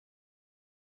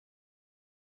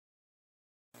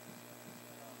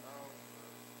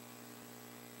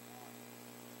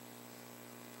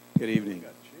Good evening.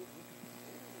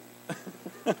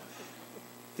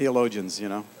 Theologians, you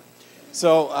know.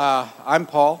 So I'm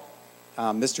Paul.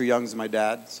 Mr. Young's my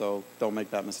dad, so don't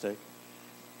make that mistake.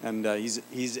 And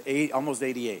he's almost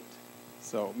 88.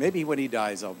 So maybe when he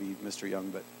dies, I'll be Mr.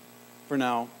 Young, but for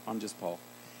now, I'm just Paul.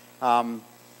 I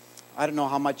don't know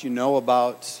how much you know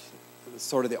about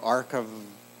sort of the arc of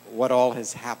what all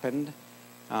has happened.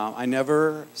 I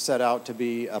never set out to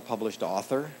be a published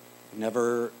author,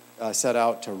 never set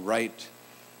out to write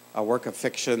a work of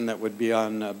fiction that would be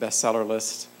on a bestseller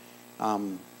list.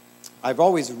 I've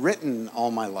always written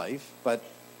all my life, but,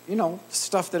 you know,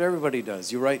 stuff that everybody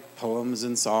does. You write poems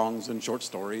and songs and short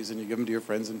stories, and you give them to your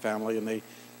friends and family, and they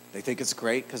think it's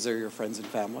great because they're your friends and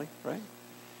family, right?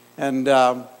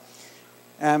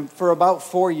 And for about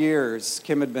 4 years,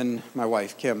 my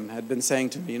wife, Kim, had been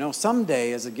saying to me, you know,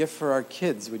 someday as a gift for our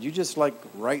kids, would you just like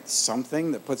write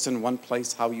something that puts in one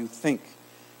place how you think,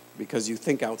 because you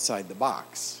think outside the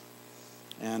box.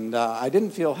 And I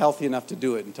didn't feel healthy enough to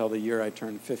do it until the year I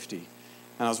turned 50.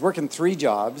 And I was working 3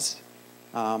 jobs,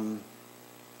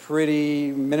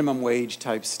 pretty minimum wage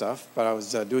type stuff, but I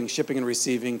was doing shipping and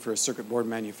receiving for a circuit board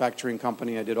manufacturing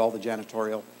company. I did all the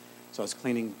janitorial, so I was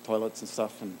cleaning toilets and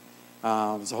stuff, and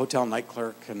I was a hotel night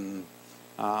clerk, and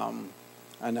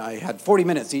I had 40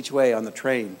 minutes each way on the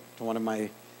train to one of my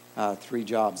 3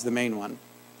 jobs, the main one.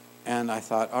 And I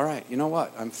thought, all right, you know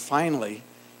what? I'm finally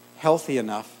healthy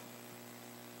enough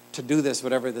to do this,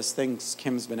 whatever this thing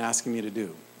Kim's been asking me to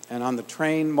do. And on the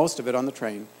train, most of it on the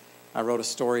train, I wrote a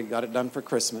story, got it done for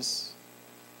Christmas,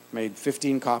 made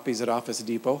 15 copies at Office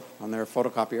Depot on their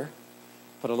photocopier,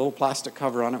 put a little plastic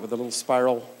cover on it with a little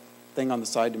spiral thing on the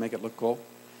side to make it look cool.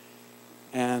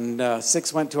 And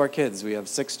 6 went to our kids. We have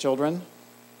 6 children.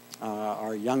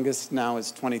 Our youngest now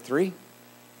is 23,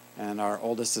 and our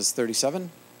oldest is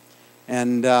 37.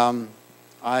 And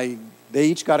they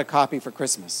each got a copy for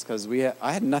Christmas because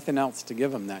I had nothing else to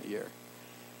give them that year.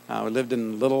 We lived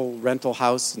in a little rental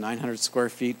house, 900 square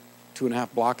feet,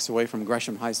 2.5 blocks away from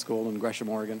Gresham High School in Gresham,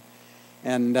 Oregon.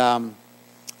 And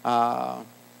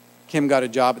Kim got a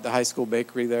job at the high school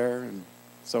bakery there. And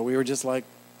so we were just like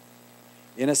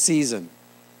in a season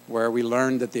where we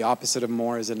learned that the opposite of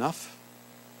more is enough,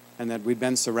 and that we'd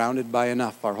been surrounded by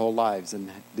enough our whole lives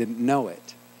and didn't know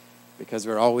it, because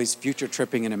we're always future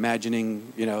tripping and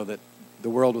imagining, you know, that the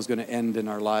world was going to end in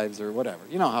our lives or whatever.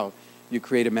 You know how you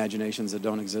create imaginations that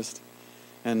don't exist,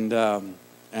 and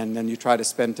then you try to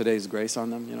spend today's grace on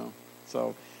them, you know.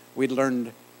 So we'd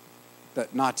learned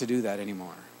that not to do that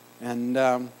anymore.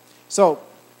 And so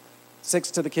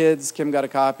 6 to the kids, Kim got a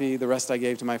copy, the rest I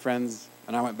gave to my friends,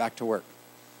 and I went back to work.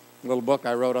 A little book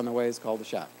I wrote on the way is called The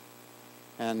Shack.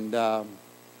 And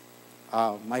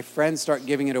my friends start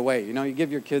giving it away. You know, you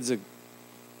give your kids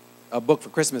a book for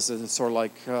Christmas, and it's sort of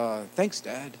like, thanks,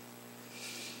 Dad.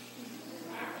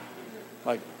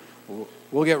 Like,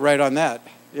 we'll get right on that,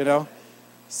 you know.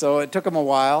 So it took them a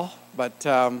while, but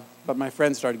my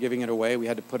friends started giving it away. We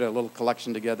had to put a little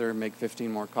collection together and make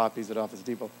 15 more copies at Office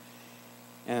Depot.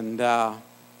 And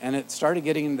it started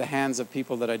getting in the hands of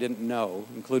people that I didn't know,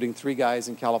 including 3 guys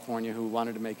in California who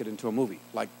wanted to make it into a movie,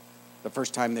 like the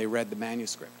first time they read the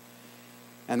manuscript.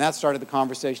 And that started the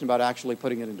conversation about actually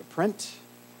putting it into print.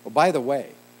 Well, by the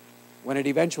way, when it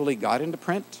eventually got into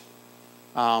print,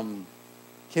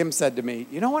 Kim said to me,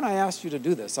 you know, when I asked you to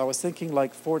do this, I was thinking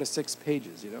like 4 to 6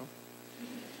 pages, you know.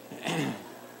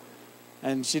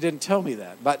 And she didn't tell me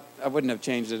that, but I wouldn't have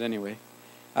changed it anyway.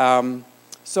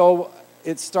 So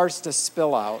it starts to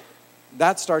spill out.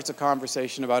 That starts a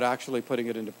conversation about actually putting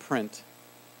it into print.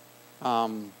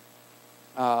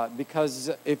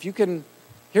 Because if you can,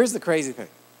 here's the crazy thing.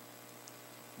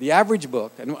 The average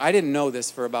book, and I didn't know this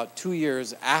for about 2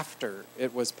 years after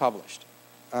it was published,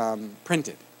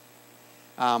 printed.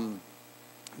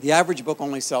 The average book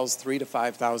only sells 3,000 to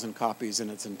 5,000 copies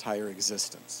in its entire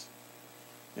existence.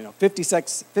 You know,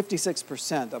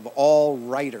 56% of all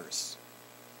writers,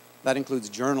 that includes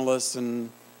journalists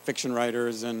and fiction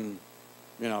writers and,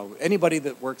 you know, anybody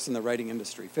that works in the writing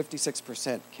industry,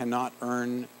 56% cannot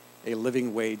earn a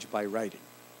living wage by writing.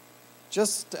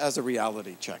 Just as a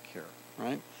reality check here,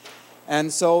 right?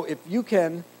 And so if you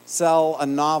can sell a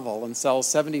novel and sell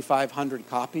 7,500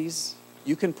 copies,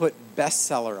 you can put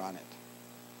bestseller on it,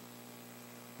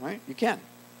 right? You can.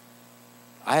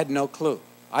 I had no clue.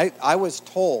 I was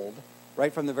told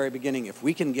right from the very beginning, if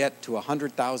we can get to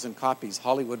 100,000 copies,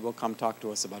 Hollywood will come talk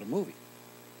to us about a movie.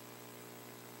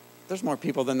 There's more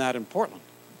people than that in Portland,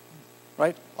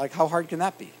 right? Like, how hard can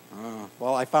that be?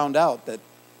 Well, I found out that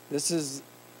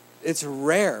it's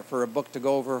rare for a book to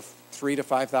go over 3,000 to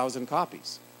 5,000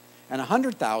 copies. And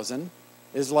 100,000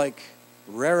 is like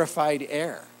rarefied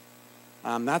air.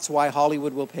 That's why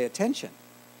Hollywood will pay attention,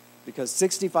 because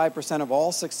 65% of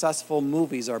all successful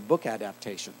movies are book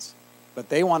adaptations. But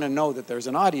they want to know that there's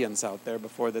an audience out there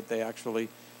before that they actually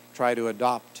try to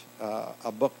adopt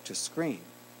a book to screen,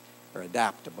 or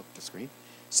adapt a book to screen.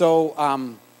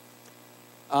 So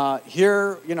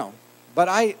here, but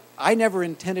I never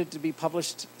intended to be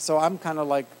published, so I'm kind of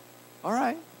like, all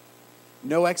right,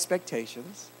 no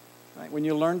expectations. Right? When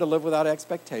you learn to live without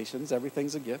expectations,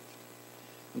 everything's a gift.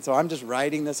 And so I'm just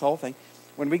writing this whole thing.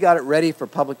 When we got it ready for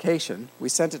publication, we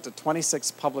sent it to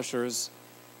 26 publishers,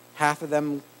 half of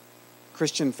them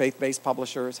Christian faith-based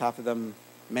publishers, half of them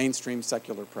mainstream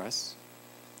secular press.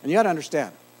 And you got to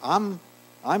understand, I'm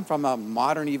from a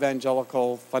modern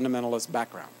evangelical fundamentalist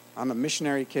background. I'm a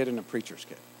missionary kid and a preacher's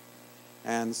kid.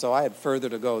 And so I had further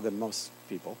to go than most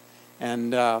people,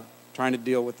 and trying to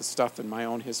deal with the stuff in my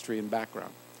own history and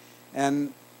background.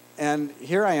 And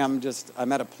here I am,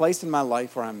 I'm at a place in my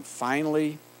life where I'm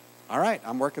finally, all right,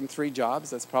 I'm working 3 jobs.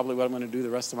 That's probably what I'm going to do the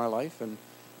rest of my life. And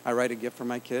I write a gift for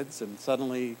my kids, and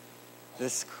suddenly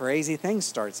this crazy thing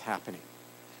starts happening.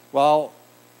 Well,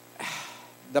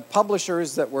 the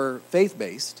publishers that were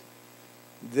faith-based,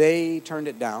 they turned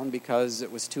it down because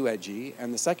it was too edgy,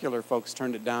 and the secular folks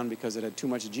turned it down because it had too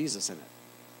much Jesus in it.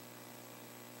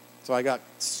 So I got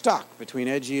stuck between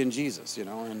edgy and Jesus,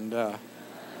 and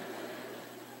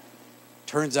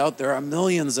turns out there are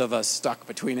millions of us stuck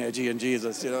between edgy and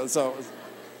Jesus, so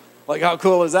like, how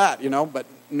cool is that, but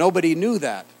nobody knew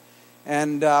that.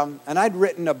 And I'd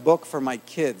written a book for my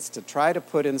kids to try to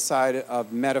put inside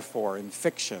of metaphor and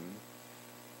fiction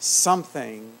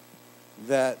something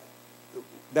that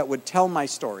would tell my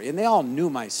story. And they all knew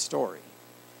my story.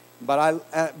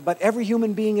 But every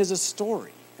human being is a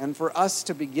story. And for us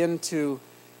to begin to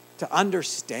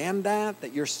understand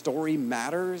that your story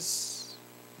matters,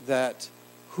 that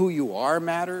who you are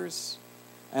matters.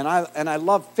 And I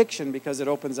love fiction because it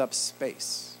opens up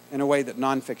space in a way that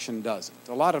nonfiction doesn't.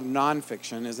 A lot of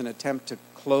nonfiction is an attempt to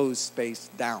close space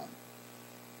down,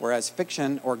 whereas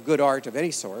fiction or good art of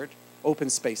any sort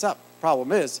opens space up.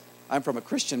 Problem is, I'm from a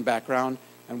Christian background,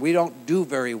 and we don't do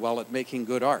very well at making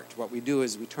good art. What we do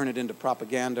is we turn it into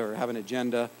propaganda or have an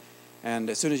agenda, and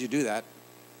as soon as you do that,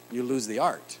 you lose the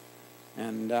art.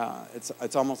 And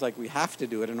it's almost like we have to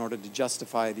do it in order to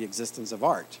justify the existence of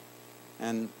art.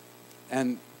 And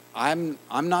I'm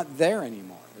not there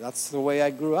anymore. That's the way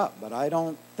I grew up, but I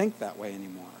don't think that way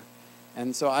anymore.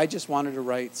 And so I just wanted to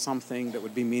write something that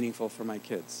would be meaningful for my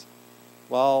kids.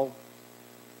 Well,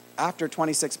 after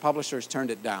 26 publishers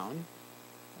turned it down,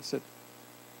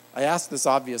 I asked this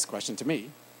obvious question to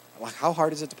me, like, how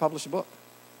hard is it to publish a book?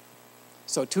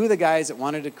 So 2 of the guys that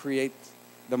wanted to create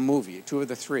the movie, 2 of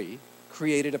the 3,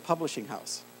 created a publishing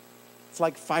house. It's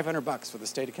like $500 for the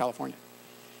state of California.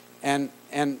 And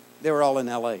they were all in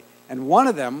LA. And one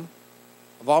of them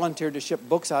volunteered to ship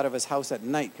books out of his house at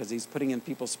night because he's putting in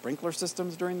people's sprinkler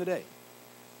systems during the day.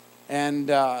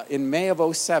 And in May of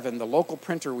 2007, the local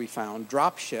printer we found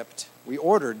drop shipped. We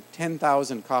ordered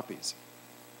 10,000 copies,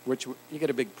 which you get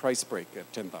a big price break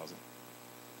at 10,000.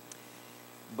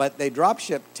 But they drop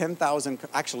shipped 10,000,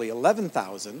 actually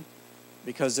 11,000,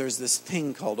 because there's this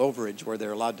thing called overage where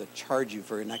they're allowed to charge you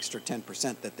for an extra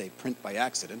 10% that they print by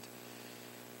accident.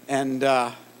 And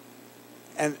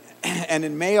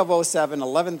in May of 2007,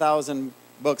 11,000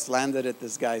 books landed at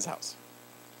this guy's house,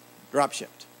 drop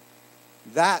shipped.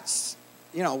 That's,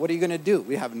 what are you going to do?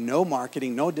 We have no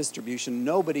marketing, no distribution.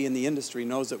 Nobody in the industry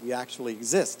knows that we actually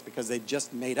exist because they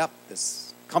just made up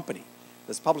this company,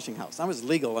 this publishing house. That was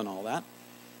legal and all that.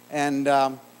 And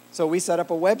so we set up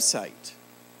a website.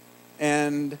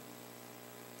 And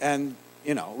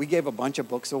we gave a bunch of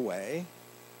books away.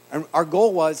 And our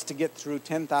goal was to get through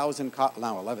 10,000,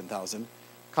 now 11,000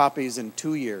 copies in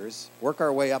 2 years, work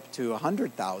our way up to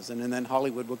 100,000, and then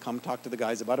Hollywood would come talk to the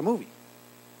guys about a movie.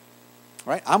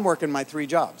 Right? I'm working my 3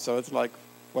 jobs, so it's like,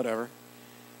 whatever.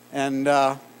 And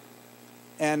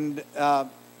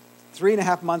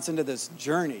 3.5 months into this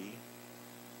journey,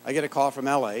 I get a call from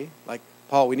LA, like,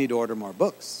 Paul, we need to order more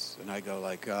books. And I go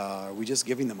like, are we just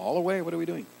giving them all away? What are we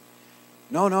doing?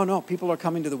 No. People are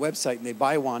coming to the website and they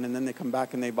buy 1, and then they come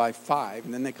back and they buy 5,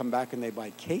 and then they come back and they buy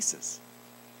cases.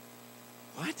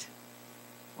 What?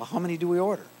 Well, how many do we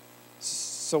order?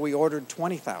 So we ordered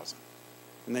 20,000,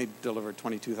 and they delivered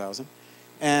 22,000.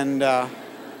 And,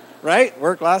 right?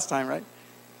 Worked last time, right?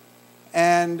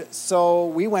 And so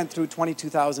we went through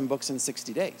 22,000 books in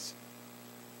 60 days.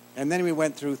 And then we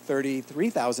went through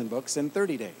 33,000 books in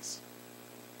 30 days.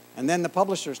 And then the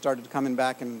publisher started coming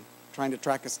back and trying to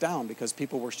track us down because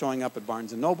people were showing up at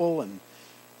Barnes & Noble and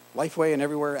Lifeway and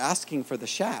everywhere asking for the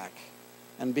Shack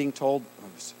and being told, oh,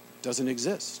 it doesn't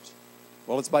exist.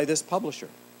 Well, it's by this publisher.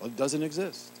 Well, it doesn't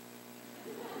exist.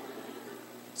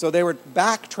 So they were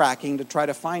backtracking to try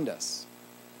to find us.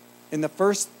 In the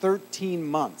first 13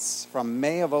 months, from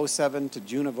May of 07 to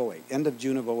June of 08, end of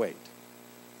June of 08,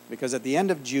 because at the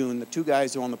end of June, the two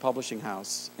guys who own the publishing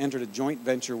house entered a joint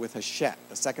venture with Hachette,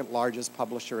 the second largest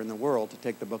publisher in the world, to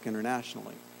take the book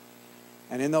internationally.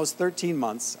 And in those 13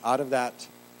 months, out of that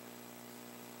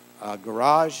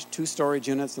garage, 2 storage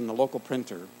units, and the local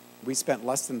printer, we spent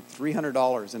less than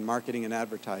 $300 in marketing and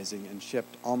advertising and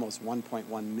shipped almost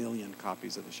 1.1 million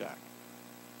copies of The Shack.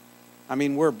 I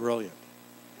mean, we're brilliant.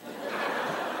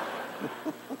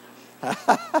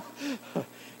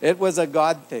 It was a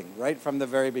God thing right from the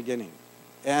very beginning.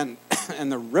 And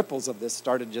the ripples of this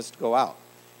started just to go out.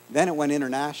 Then it went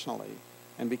internationally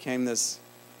and became this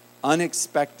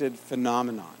unexpected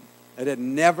phenomenon. It had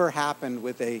never happened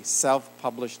with a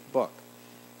self-published book.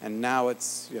 And now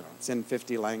it's in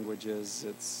 50 languages.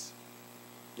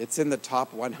 It's in the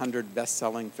top 100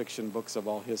 best-selling fiction books of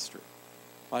all history.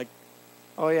 Like,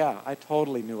 oh yeah, I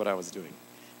totally knew what I was doing.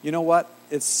 You know what?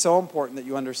 It's so important that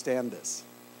you understand this.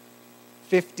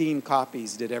 15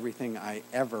 copies did everything I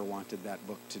ever wanted that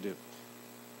book to do.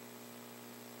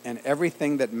 And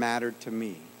everything that mattered to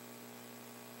me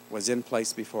was in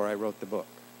place before I wrote the book.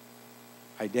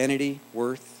 Identity,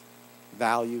 worth,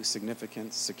 value,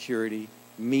 significance, security,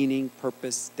 meaning,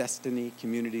 purpose, destiny,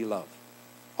 community, love.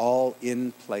 All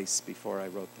in place before I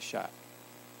wrote The Shack.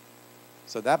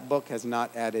 So that book has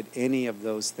not added any of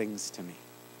those things to me.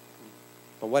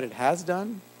 But what it has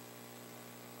done,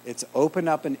 it's opened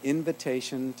up an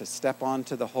invitation to step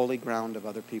onto the holy ground of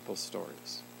other people's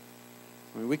stories.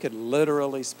 I mean, we could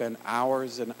literally spend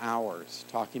hours and hours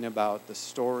talking about the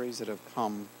stories that have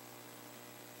come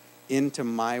into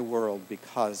my world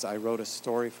because I wrote a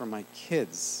story for my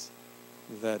kids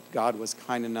that God was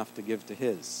kind enough to give to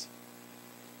his.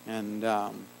 And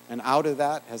out of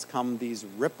that has come these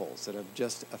ripples that have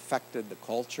just affected the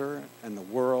culture and the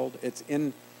world. It's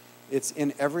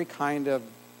in every kind of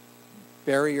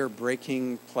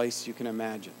barrier-breaking place you can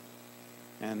imagine.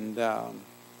 And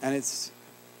it's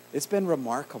been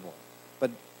remarkable.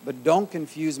 But don't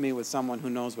confuse me with someone who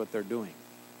knows what they're doing.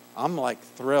 I'm like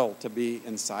thrilled to be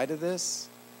inside of this,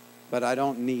 but I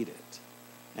don't need it.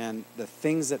 And the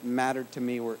things that mattered to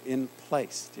me were in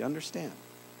place. Do you understand?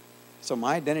 So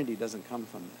my identity doesn't come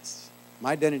from this.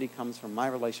 My identity comes from my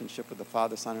relationship with the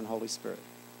Father, Son, and Holy Spirit.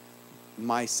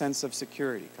 My sense of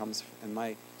security and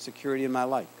my security in my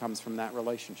life comes from that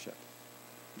relationship.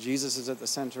 Jesus is at the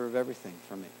center of everything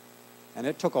for me. And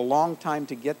it took a long time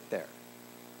to get there.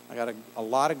 I got a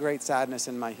lot of great sadness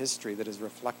in my history that is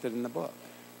reflected in the book.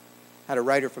 I had a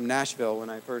writer from Nashville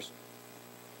when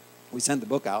we sent the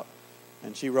book out,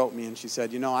 and she wrote me and she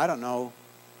said, I don't know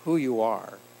who you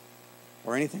are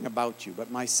or anything about you,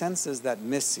 but my sense is that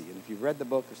Missy, and if you've read the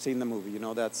book or seen the movie,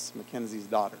 that's Mackenzie's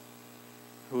daughter,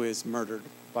 who is murdered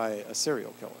by a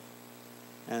serial killer.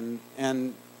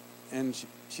 And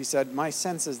she said, my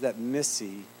sense is that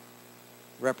Missy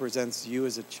represents you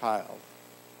as a child,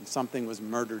 and something was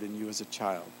murdered in you as a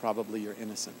child, probably your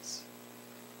innocence.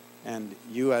 And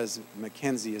you as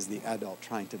Mackenzie is the adult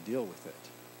trying to deal with it.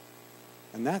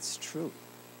 And that's true.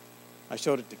 I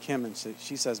showed it to Kim, and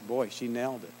she says, boy, she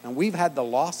nailed it. And we've had the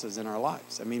losses in our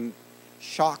lives. I mean,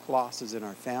 shock losses in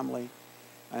our family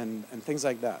and things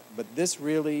like that. But this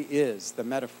really is the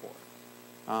metaphor.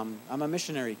 I'm a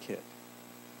missionary kid.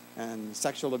 And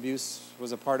sexual abuse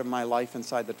was a part of my life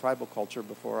inside the tribal culture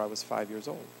before I was 5 years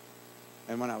old.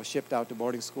 And when I was shipped out to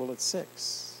boarding school at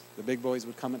 6, the big boys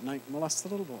would come at night and molest the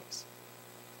little boys.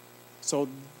 So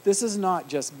this is not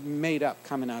just made up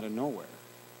coming out of nowhere.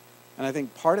 And I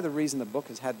think part of the reason the book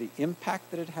has had the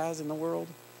impact that it has in the world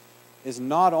is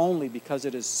not only because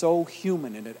it is so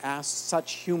human and it asks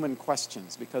such human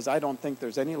questions, because I don't think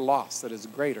there's any loss that is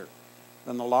greater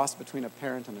than the loss between a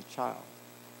parent and a child.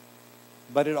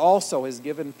 But it also has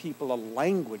given people a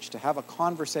language to have a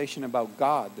conversation about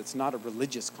God that's not a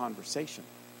religious conversation.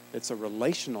 It's a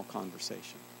relational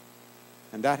conversation.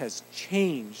 And that has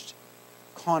changed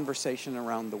conversation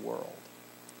around the world.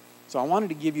 So I wanted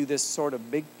to give you this sort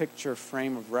of big picture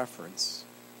frame of reference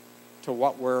to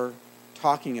what we're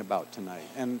talking about tonight.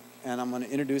 And I'm going to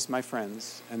introduce my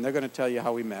friends, and they're going to tell you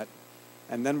how we met.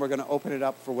 And then we're going to open it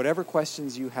up for whatever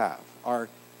questions you have. Our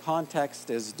context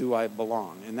is, do I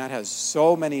belong? And that has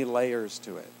so many layers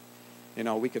to it.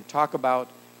 We could talk about,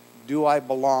 do I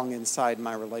belong inside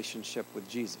my relationship with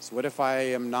Jesus? What if I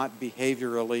am not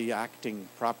behaviorally acting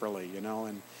properly,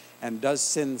 and does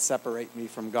sin separate me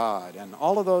from God? And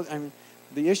all of those,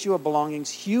 the issue of belonging is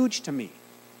huge to me,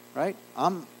 right?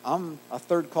 I'm a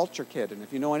third culture kid, and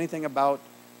if you know anything about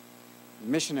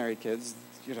missionary kids,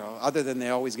 other than they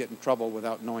always get in trouble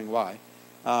without knowing why,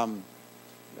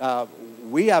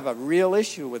 we have a real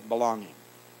issue with belonging,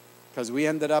 because we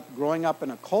ended up growing up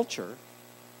in a culture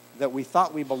that we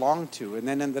thought we belonged to, and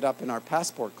then ended up in our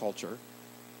passport culture,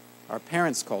 our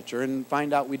parents' culture, and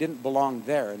find out we didn't belong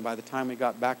there. And by the time we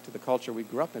got back to the culture we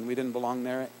grew up in, we didn't belong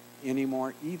there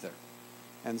anymore either.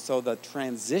 And so the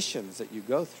transitions that you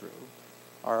go through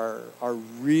are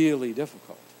really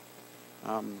difficult.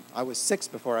 I was 6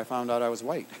 before I found out I was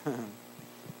white.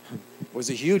 It was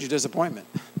a huge disappointment.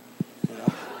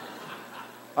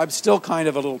 I'm still kind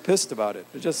of a little pissed about it,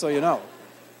 but just so you know.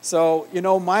 So,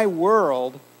 my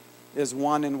world is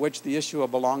one in which the issue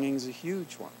of belonging is a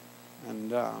huge one.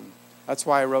 And that's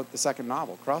why I wrote the second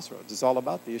novel, Crossroads. It's all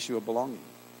about the issue of belonging.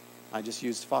 I just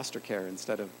used foster care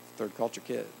instead of third culture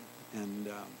kid, and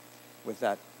with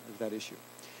that issue.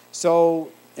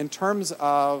 So in terms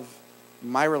of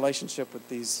my relationship with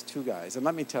these two guys, and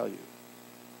let me tell you,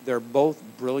 they're both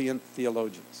brilliant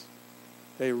theologians.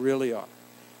 They really are.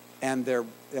 And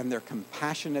they're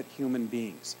compassionate human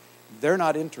beings. They're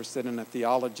not interested in a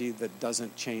theology that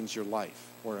doesn't change your life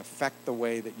or affect the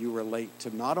way that you relate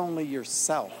to not only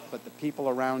yourself, but the people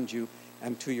around you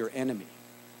and to your enemy,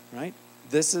 right?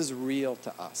 This is real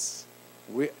to us.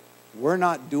 We're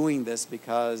not doing this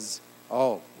because,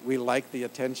 we like the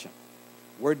attention.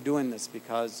 We're doing this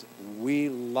because we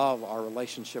love our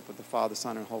relationship with the Father,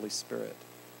 Son, and Holy Spirit,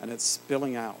 and it's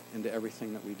spilling out into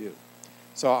everything that we do.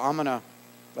 So I'm going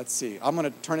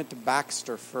to turn it to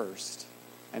Baxter first,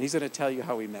 and he's going to tell you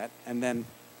how we met, and then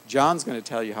John's going to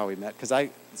tell you how we met, because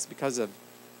it's because of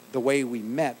the way we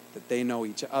met that they know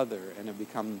each other and have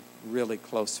become really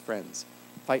close friends.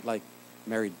 Fight like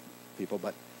married people,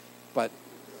 but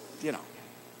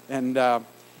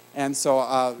and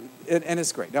so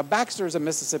it's great. Now, Baxter is a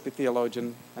Mississippi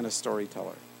theologian and a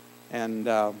storyteller, and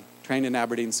trained in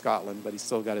Aberdeen, Scotland, but he's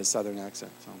still got his southern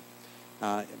accent. So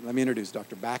let me introduce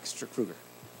Dr. Baxter Kruger.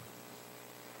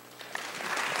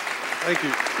 Thank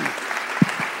you.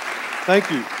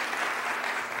 Thank you.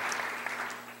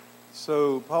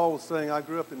 So Paul was saying I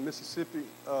grew up in Mississippi,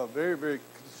 very, very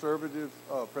conservative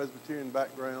Presbyterian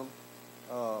background.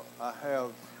 I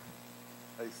have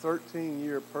a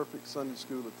 13-year perfect Sunday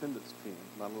school attendance team,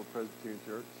 my little Presbyterian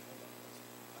church.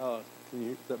 Can you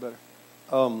hear that better?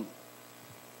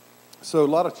 So a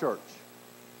lot of church.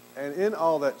 And in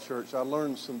all that church, I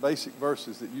learned some basic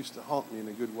verses that used to haunt me in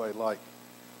a good way, like,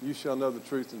 you shall know the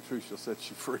truth, and truth shall set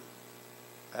you free.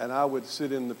 And I would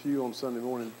sit in the pew on Sunday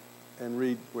morning and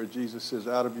read where Jesus says,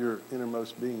 out of your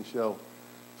innermost being shall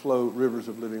flow rivers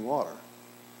of living water.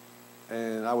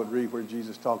 And I would read where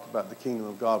Jesus talked about the kingdom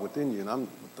of God within you, and I would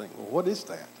think, well, what is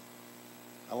that?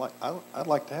 I'd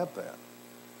like to have that.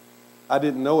 I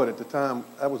didn't know it at the time.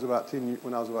 That was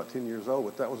when I was about 10 years old,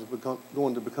 but that was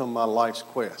going to become my life's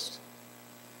quest.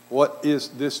 What is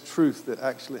this truth that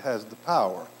actually has the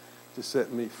power to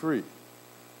set me free?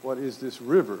 What is this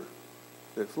river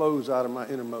that flows out of my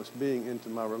innermost being into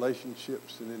my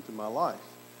relationships and into my life?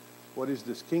 What is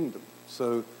this kingdom?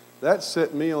 So that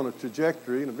set me on a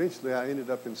trajectory, and eventually I ended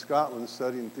up in Scotland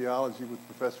studying theology with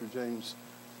Professor James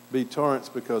B. Torrance,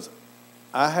 because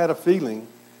I had a feeling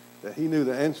that he knew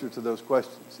the answer to those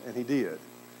questions, and he did.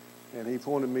 And he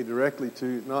pointed me directly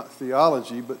to not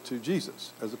theology, but to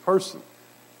Jesus as a person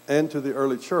and to the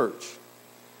early church.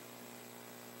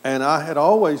 And I had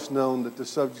always known that the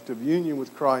subject of union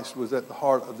with Christ was at the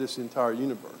heart of this entire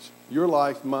universe. Your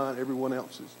life, mine, everyone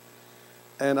else's.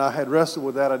 And I had wrestled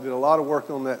with that. I did a lot of work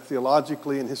on that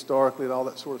theologically and historically and all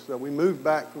that sort of stuff. We moved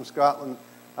back from Scotland.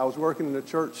 I was working in a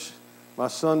church. My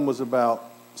son was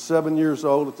about 7 years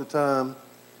old at the time.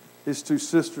 His two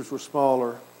sisters were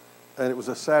smaller. And it was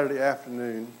a Saturday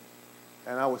afternoon.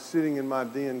 And I was sitting in my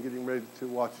den getting ready to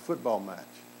watch a football match.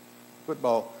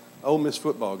 Ole Miss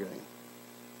football game.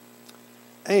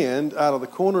 And out of the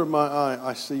corner of my eye,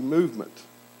 I see movement.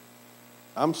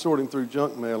 I'm sorting through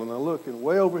junk mail, and I look, and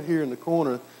way over here in the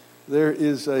corner, there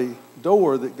is a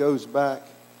door that goes back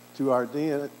to our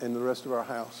den and the rest of our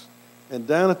house. And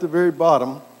down at the very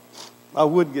bottom, I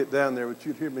would get down there, but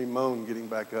you'd hear me moan getting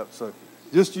back up. So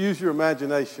just use your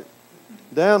imagination.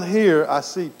 Down here, I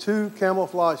see two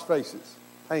camouflage faces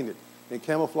painted in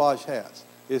camouflage hats.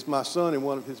 It's my son and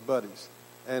one of his buddies,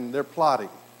 and they're plotting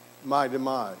my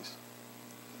demise.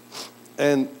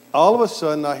 And all of a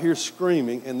sudden, I hear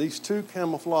screaming, and these two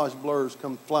camouflage blurs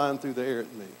come flying through the air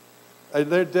at me.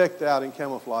 They're decked out in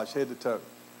camouflage, head to toe.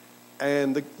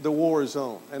 And the war is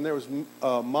on. And there was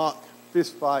mock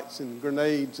fist fights and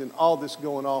grenades and all this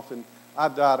going off. And I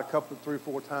died 3 or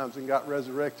 4 times and got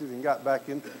resurrected and got back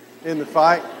in the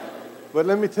fight. But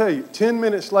let me tell you, 10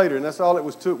 minutes later, and that's all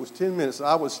it took was 10 minutes,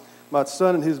 my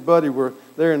son and his buddy were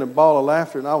there in a ball of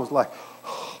laughter, and I was like,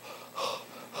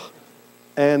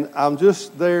 and I'm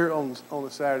just there on a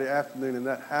Saturday afternoon, and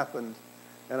that happened.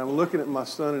 And I'm looking at my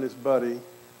son and his buddy,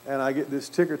 and I get this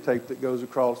ticker tape that goes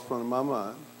across the front of my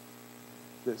mind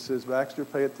that says, Baxter,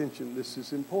 pay attention, this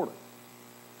is important.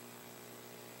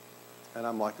 And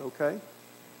I'm like, okay.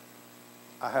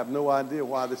 I have no idea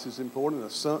why this is important.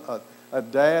 A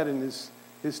dad and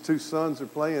his two sons are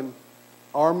playing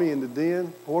Army in the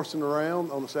Den, horsing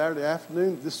around on a Saturday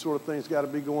afternoon. This sort of thing's got to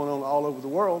be going on all over the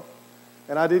world.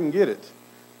 And I didn't get it.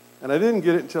 And I didn't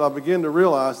get it until I began to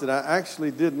realize that I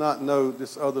actually did not know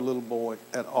this other little boy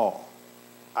at all.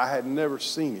 I had never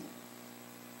seen him.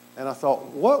 And I thought,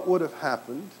 what would have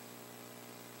happened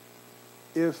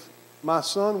if my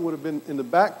son would have been in the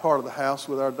back part of the house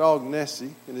with our dog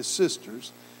Nessie and his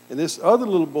sisters, and this other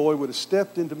little boy would have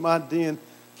stepped into my den,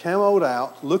 camoed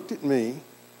out, looked at me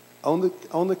on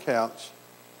the couch.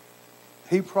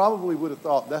 He probably would have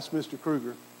thought, that's Mr.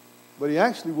 Kruger. But he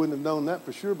actually wouldn't have known that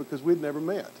for sure because we'd never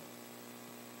met.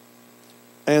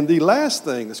 And the last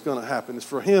thing that's going to happen is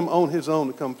for him on his own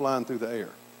to come flying through the air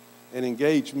and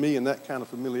engage me in that kind of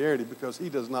familiarity because he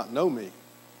does not know me.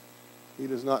 He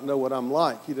does not know what I'm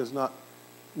like. He does not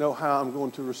know how I'm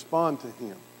going to respond to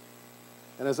him.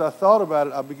 And as I thought about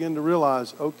it, I began to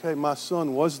realize, okay, my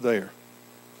son was there.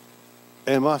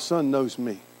 And my son knows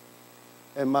me.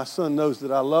 And my son knows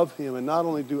that I love him. And not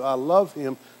only do I love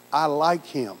him, I like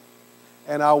him.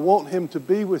 And I want him to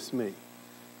be with me.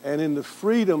 And in the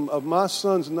freedom of my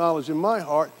son's knowledge in my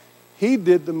heart, he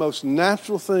did the most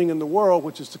natural thing in the world,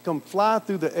 which is to come fly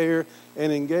through the air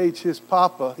and engage his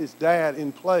papa, his dad,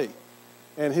 in play.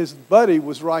 And his buddy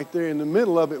was right there in the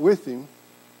middle of it with him.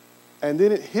 And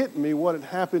then it hit me what had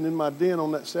happened in my den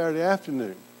on that Saturday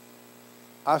afternoon.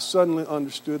 I suddenly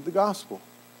understood the gospel.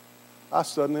 I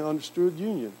suddenly understood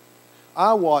union.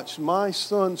 I watched my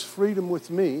son's freedom with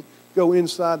me go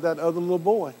inside that other little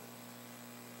boy.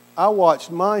 I watched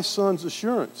my son's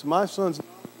assurance, my son's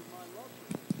knowledge of my love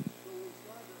go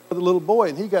inside that other little boy,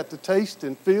 and he got to taste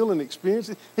and feel and experience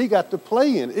it. He got to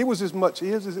play in it. It was as much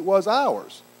his as it was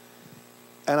ours.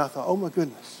 And I thought, oh my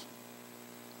goodness,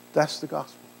 that's the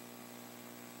gospel.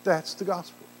 That's the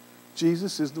gospel.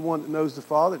 Jesus is the one that knows the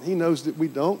Father, and he knows that we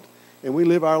don't, and we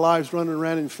live our lives running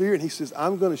around in fear, and he says,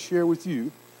 I'm going to share with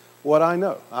you what I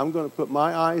know. I'm going to put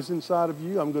my eyes inside of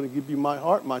you. I'm going to give you my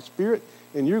heart, my spirit,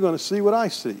 and you're going to see what I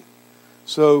see.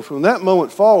 So from that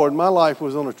moment forward, my life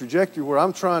was on a trajectory where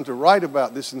I'm trying to write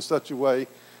about this in such a way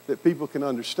that people can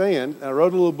understand. I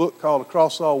wrote a little book called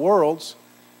Across All Worlds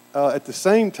at the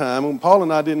same time, when Paul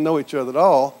and I didn't know each other at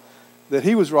all, that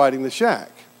he was writing The Shack.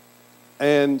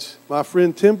 And my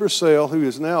friend Tim Purcell, who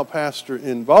is now a pastor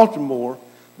in Baltimore,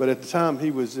 but at the time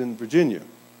he was in Virginia.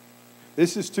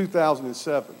 This is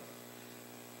 2007.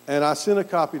 And I sent a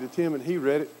copy to Tim, and he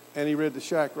read it, and he read The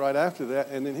Shack right after that,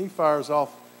 and then he fires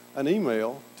off an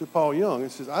email to Paul Young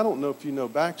and says, I don't know if you know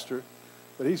Baxter,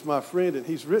 but he's my friend, and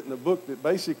he's written a book that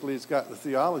basically has got the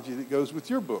theology that goes with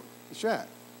your book, The Shack.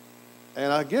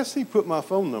 And I guess he put my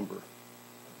phone number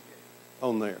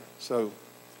on there. So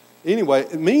anyway,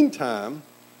 meantime,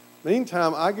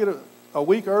 I get a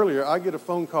week earlier, I get a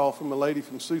phone call from a lady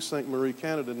from Sault Ste. Marie,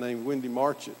 Canada named Wendy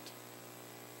Marchant.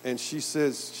 And she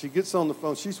says, she gets on the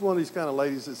phone. She's one of these kind of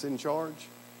ladies that's in charge.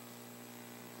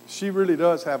 She really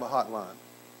does have a hotline.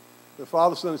 The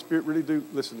Father, Son, and Spirit really do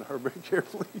listen to her very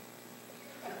carefully.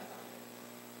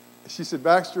 She said,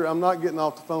 Baxter, I'm not getting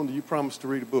off the phone till you promise to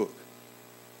read a book.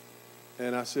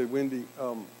 And I said, Wendy,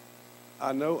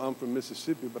 I know I'm from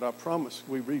Mississippi, but I promise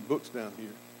we read books down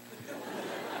here.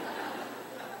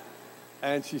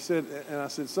 And she said, and I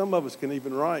said, some of us can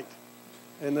even write.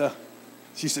 And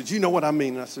she said, you know what I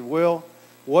mean? And I said, well,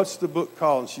 what's the book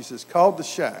called? And she says, called The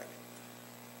Shack.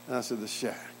 And I said, The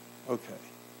Shack. Okay.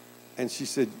 And she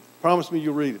said, promise me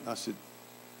you'll read it. And I said,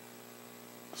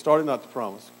 started not to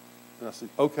promise. And I said,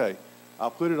 okay, I'll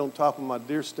put it on top of my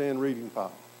deer stand reading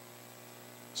pile.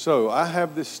 So I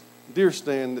have this deer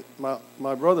stand that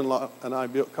my brother-in-law and I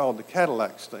built called the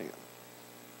Cadillac stand.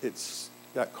 It's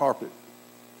got carpet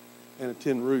and a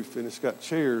tin roof, and it's got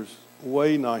chairs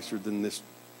way nicer than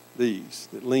these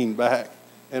that lean back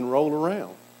and roll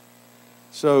around.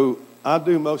 So I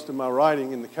do most of my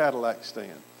writing in the Cadillac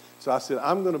stand. So I said,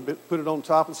 I'm going to put it on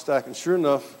top of the stack. And sure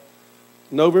enough,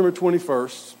 November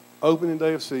 21st, opening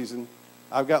day of season,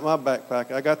 I've got my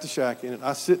backpack. I got the shack in it.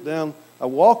 I sit down. I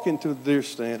walk into the deer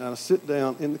stand, and I sit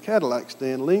down in the Cadillac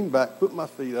stand, lean back, put my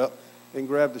feet up, and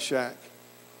grab the shack.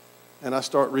 And I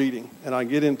start reading. And I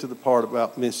get into the part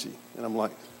about Missy. And I'm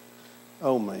like,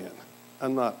 oh, man,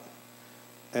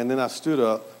 And then I stood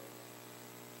up,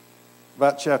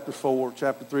 about chapter 4,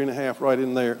 chapter 3.5, right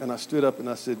in there. And I stood up and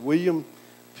I said, William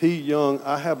P. Young,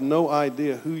 I have no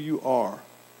idea who you are,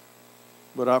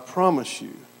 but I promise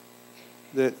you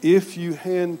that if you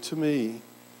hand to me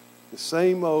the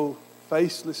same old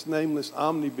faceless, nameless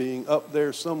omni-being up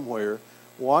there somewhere,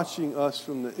 watching us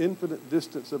from the infinite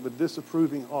distance of a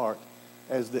disapproving heart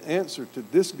as the answer to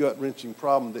this gut-wrenching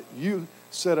problem that you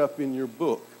set up in your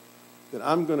book, that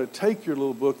I'm going to take your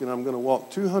little book and I'm going to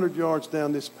walk 200 yards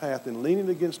down this path and lean it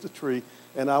against a tree,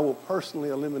 and I will personally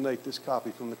eliminate this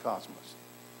copy from the cosmos.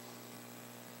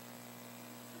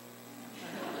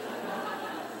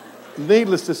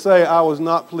 Needless to say, I was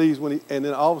not pleased and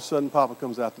then all of a sudden Papa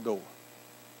comes out the door.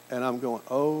 And I'm going,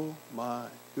 oh my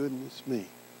goodness me.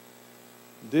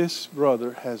 This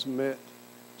brother has met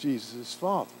Jesus'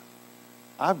 Father.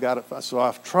 I've got it. So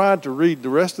I've tried to read the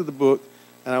rest of the book,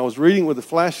 and I was reading with a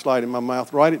flashlight in my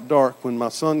mouth right at dark when my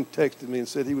son texted me and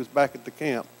said he was back at the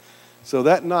camp. So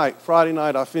that night, Friday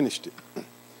night, I finished it.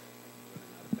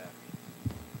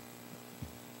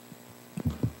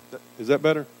 Is that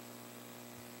better?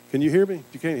 Can you hear me?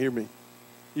 You can't hear me.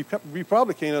 You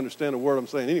probably can't understand a word I'm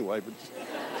saying anyway,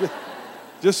 but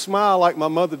just smile like my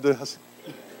mother does.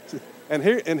 And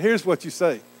here's what you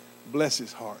say. Bless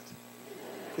his heart.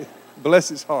 Bless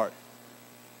his heart.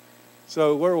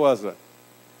 So where was I?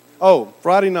 Oh,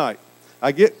 Friday night.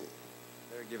 They're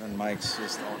giving mics,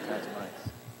 just all kinds of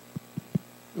mics.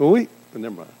 Well,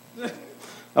 never mind.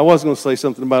 I was going to say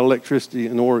something about electricity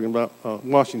in Oregon, about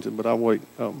Washington, but I'll wait.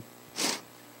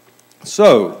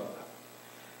 So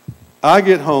I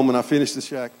get home and I finish the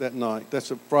shack that night.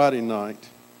 That's a Friday night.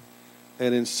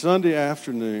 And then Sunday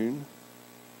afternoon,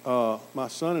 my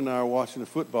son and I are watching a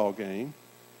football game.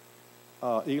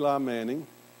 Eli Manning,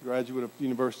 graduate of the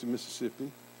University of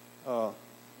Mississippi.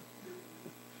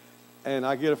 And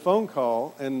I get a phone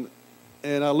call, and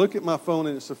I look at my phone,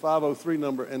 and it's a 503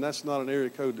 number, and that's not an area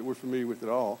code that we're familiar with at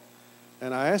all.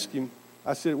 And I asked him,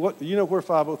 I said, "What? Do you know where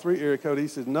 503 area code?" He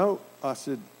said, "No." I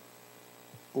said,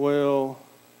 "Well,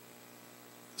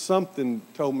 something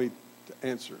told me to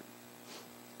answer."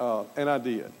 And I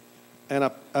did. And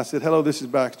I said, "Hello, this is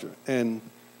Baxter." And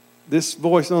this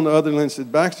voice on the other line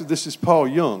said, "Baxter, this is Paul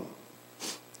Young."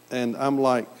 And I'm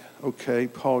like, okay,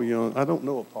 Paul Young. I don't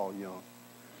know a Paul Young.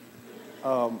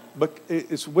 But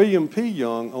it's William P.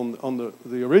 Young on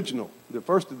the original, the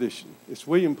first edition. It's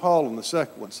William Paul on the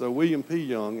second one. So William P.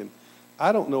 Young. And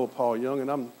I don't know a Paul Young,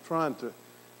 and I'm trying to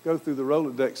go through the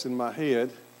Rolodex in my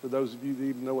head, for those of you that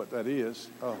even know what that is.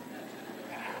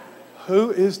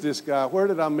 Who is this guy? Where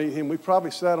did I meet him? We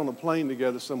probably sat on a plane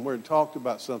together somewhere and talked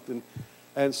about something.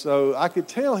 And so I could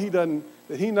tell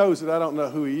that he knows that I don't know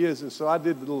who he is. And so I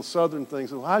did the little southern thing.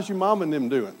 So, how's your mom and them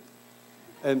doing?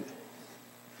 And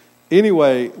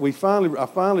anyway, I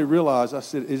finally realized, I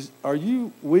said, are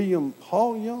you William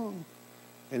Paul Young?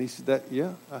 And he said,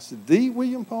 yeah. I said, the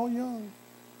William Paul Young?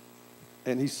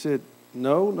 And he said,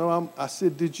 no, I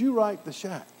said, did you write The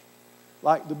Shack?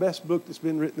 Like the best book that's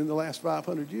been written in the last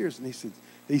 500 years. And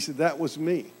he said, that was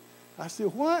me. I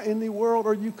said, why in the world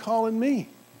are you calling me?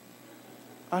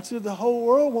 I said, the whole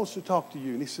world wants to talk to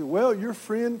you. And he said, well, your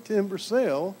friend Tim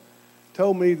Purcell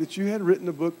told me that you had written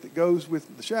a book that goes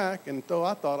with The Shack, and so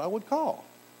I thought I would call.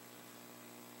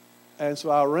 And so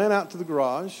I ran out to the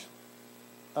garage,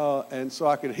 and so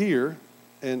I could hear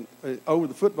over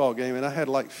the football game, and I had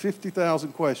like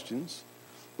 50,000 questions.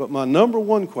 But my number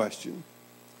one question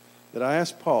that I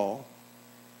asked Paul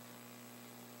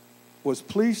was,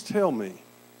 please tell me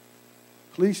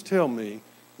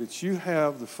that you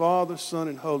have the Father, Son,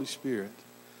 and Holy Spirit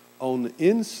on the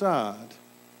inside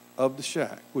of the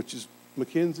shack, which is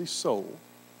Mackenzie's soul,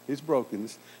 his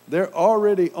brokenness. They're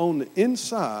already on the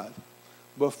inside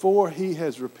before he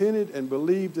has repented and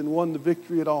believed and won the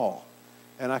victory at all.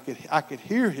 And I could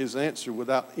hear his answer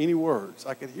without any words.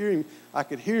 I could hear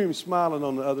him smiling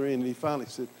on the other end, and he finally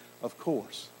said, of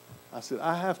course. I said,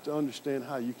 I have to understand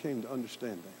how you came to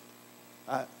understand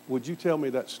that. Would you tell me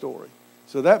that story?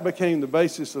 So that became the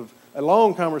basis of a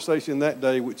long conversation that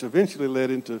day, which eventually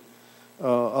led into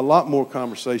a lot more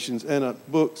conversations and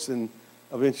books, and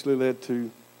eventually led to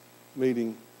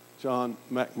meeting John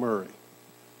MacMurray.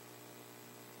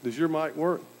 Does your mic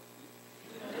work?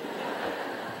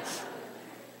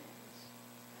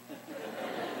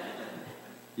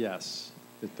 Yes,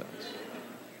 it does.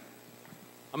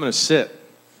 I'm going to sit.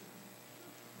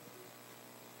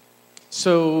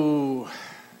 So,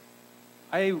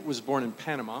 I was born in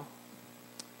Panama,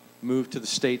 moved to the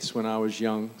States when I was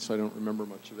young, so I don't remember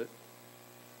much of it.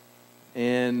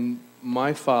 And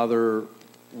my father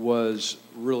was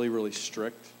really, really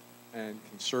strict and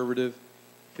conservative.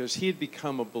 because he had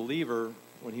become a believer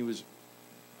when he was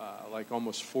like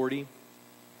almost 40.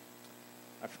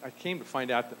 I came to find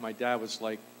out that my dad was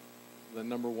like the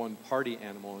 #1 party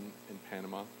animal in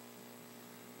Panama.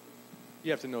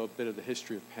 You have to know a bit of the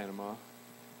history of Panama.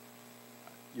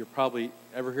 You're probably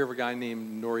ever hear of a guy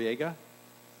named Noriega?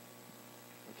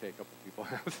 Okay, a couple people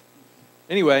have.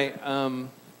 Anyway,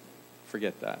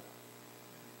 forget that.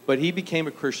 But he became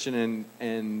a Christian,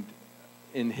 and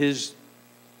in his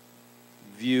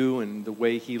view and the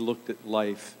way he looked at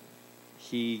life,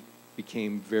 he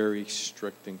became very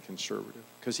strict and conservative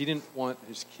because he didn't want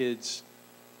his kids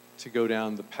to go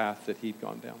down the path that he'd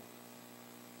gone down.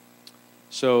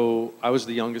 So I was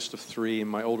the youngest of 3, and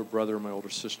my older brother and my older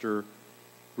sister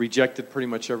rejected pretty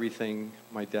much everything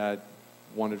my dad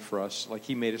wanted for us. Like,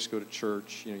 he made us go to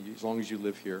church, as long as you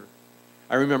live here.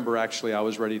 I remember, actually, I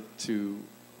was ready to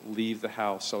leave the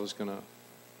house. I was going to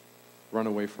run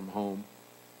away from home.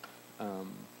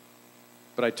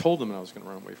 But I told them I was going to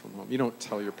run away from home. You don't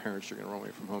tell your parents you're going to run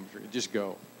away from home. You just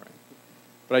go, right?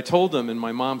 But I told them, and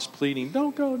my mom's pleading,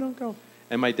 don't go, don't go.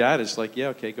 And my dad is like, yeah,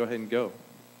 okay, go ahead and go.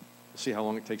 We'll see how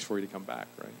long it takes for you to come back,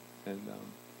 right? And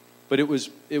but it was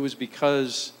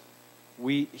because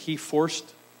he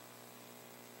forced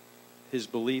his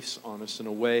beliefs on us in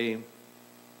a way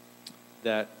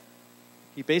that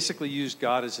he basically used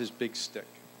God as his big stick.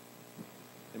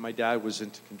 And my dad was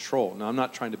into control. Now, I'm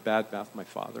not trying to badmouth my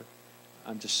father.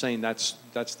 I'm just saying that's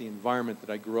the environment that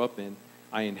I grew up in.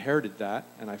 I inherited that,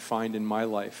 and I find in my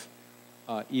life,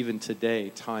 even today,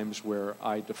 times where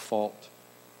I default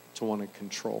to want to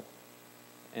control.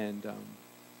 And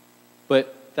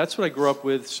but that's what I grew up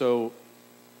with. So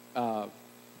I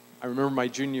remember my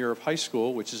junior year of high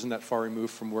school, which isn't that far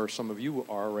removed from where some of you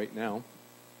are right now,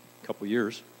 a couple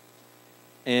years.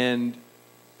 And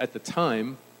at the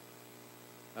time,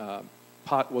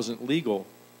 pot wasn't legal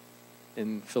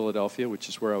in Philadelphia, which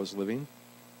is where I was living.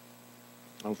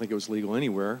 I don't think it was legal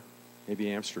anywhere,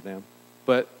 maybe Amsterdam.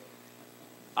 But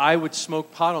I would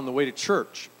smoke pot on the way to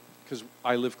church because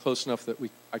I lived close enough that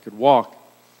I could walk,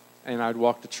 and I'd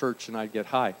walk to church and I'd get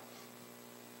high.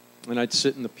 And I'd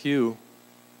sit in the pew,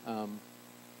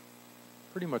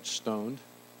 pretty much stoned,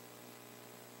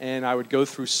 and I would go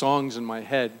through songs in my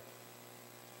head.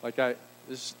 This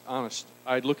is honest.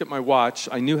 I'd look at my watch.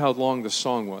 I knew how long the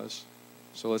song was.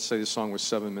 So let's say the song was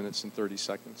 7 minutes and 30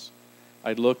 seconds.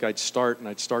 I'd start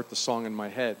the song in my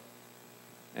head.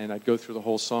 And I'd go through the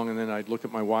whole song, and then I'd look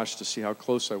at my watch to see how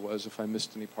close I was, if I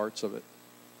missed any parts of it.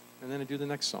 And then I'd do the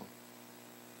next song.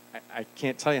 I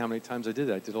can't tell you how many times I did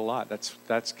that. I did a lot.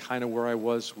 That's kind of where I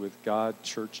was with God,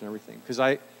 church, and everything. Because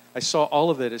I saw all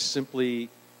of it as simply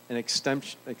an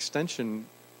extension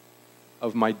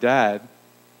of my dad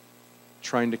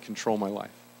trying to control my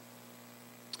life.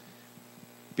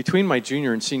 Between my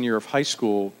junior and senior year of high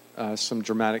school, some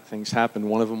dramatic things happened.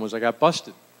 One of them was I got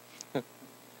busted.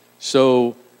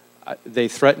 So they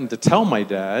threatened to tell my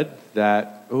dad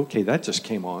that, okay, that just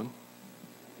came on.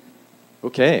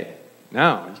 Okay,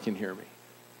 now you can hear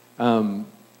me.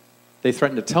 They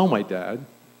threatened to tell my dad,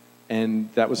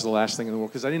 and that was the last thing in the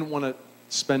world, because I didn't want to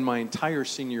spend my entire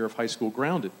senior year of high school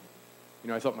grounded.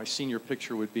 I thought my senior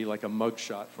picture would be like a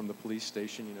mugshot from the police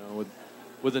station,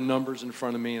 with the numbers in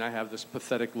front of me, and I have this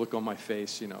pathetic look on my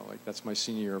face, like that's my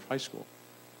senior year of high school.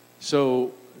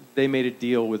 So they made a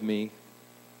deal with me,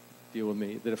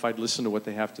 that if I'd listen to what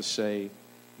they have to say,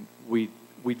 we'd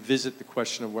visit the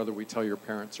question of whether we tell your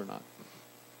parents or not.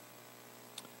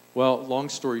 Well, long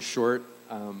story short,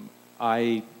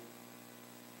 I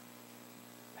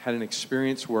had an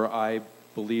experience where I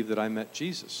believed that I met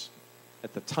Jesus.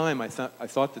 At the time, I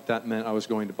thought that meant I was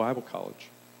going to Bible college.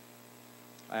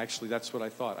 That's what I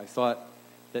thought. I thought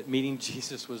that meeting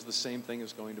Jesus was the same thing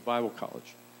as going to Bible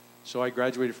college. So I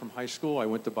graduated from high school. I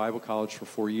went to Bible college for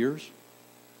 4 years.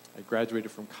 I graduated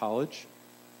from college,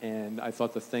 and I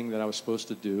thought the thing that I was supposed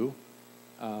to do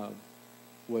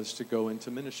was to go into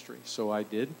ministry. So I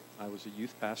did. I was a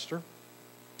youth pastor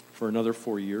for another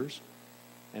 4 years.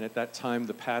 And at that time,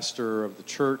 the pastor of the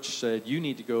church said, you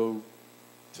need to go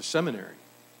to seminary.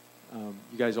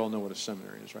 You guys all know what a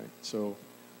seminary is, right?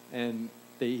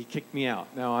 He kicked me out.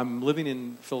 Now, I'm living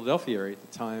in the Philadelphia area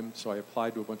at the time, so I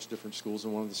applied to a bunch of different schools,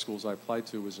 and one of the schools I applied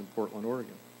to was in Portland,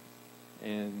 Oregon.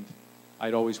 And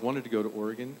I'd always wanted to go to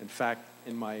Oregon. In fact,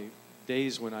 in my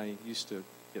days when I used to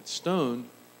get stoned,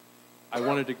 I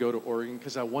wanted to go to Oregon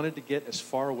because I wanted to get as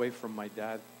far away from my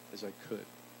dad as I could.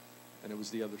 And it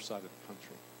was the other side of the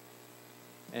country.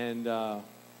 And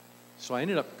so I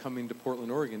ended up coming to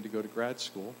Portland, Oregon to go to grad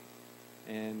school.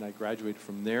 And I graduated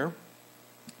from there.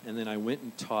 And then I went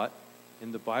and taught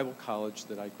in the Bible college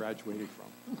that I graduated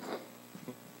from.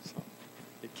 So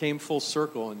it it came full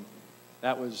circle, and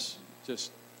that was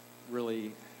just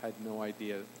really had no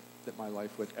idea that my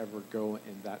life would ever go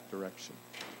in that direction.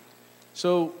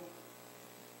 So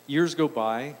years go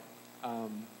by,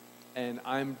 and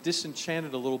I'm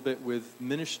disenchanted a little bit with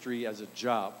ministry as a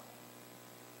job.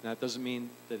 Now, that doesn't mean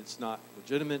that it's not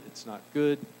legitimate, it's not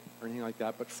good, or anything like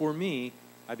that, but for me,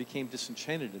 I became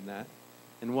disenchanted in that.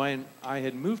 And when I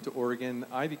had moved to Oregon,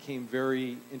 I became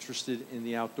very interested in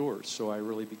the outdoors. So I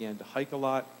really began to hike a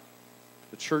lot.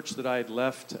 The church that I had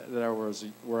left,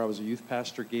 where I was a youth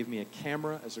pastor, gave me a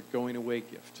camera as a going-away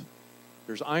gift.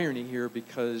 There's irony here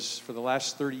because for the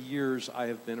last 30 years, I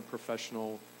have been a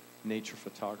professional nature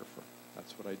photographer.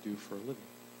 That's what I do for a living.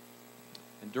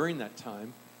 And during that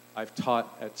time, I've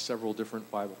taught at several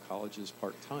different Bible colleges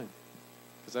part-time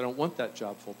because I don't want that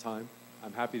job full-time.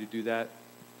 I'm happy to do that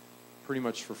pretty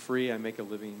much for free. I make a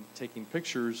living taking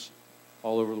pictures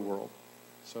all over the world.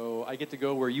 So I get to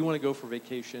go where you want to go for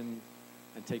vacation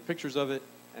and take pictures of it,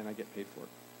 and I get paid for it.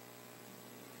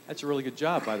 That's a really good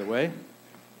job, by the way.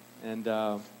 And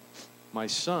my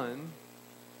son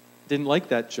didn't like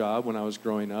that job when I was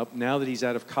growing up. Now that he's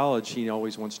out of college, he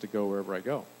always wants to go wherever I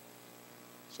go.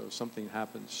 So something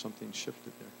happened, something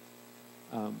shifted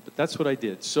there. But that's what I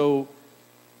did. So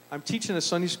I'm teaching a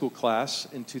Sunday school class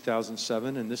in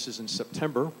 2007, and this is in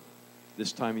September,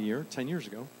 this time of year, 10 years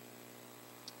ago.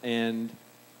 And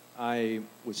I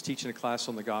was teaching a class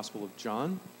on the Gospel of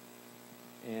John,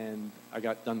 and I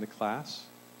got done the class.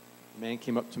 A man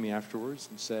came up to me afterwards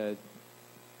and said,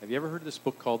 "Have you ever heard of this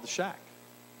book called The Shack?"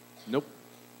 Nope.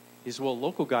 He said, "Well, a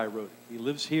local guy wrote it. He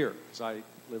lives here," because I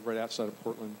live right outside of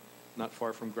Portland, not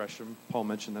far from Gresham. Paul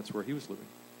mentioned that's where he was living.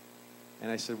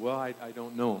 And I said, "Well, I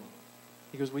don't know him."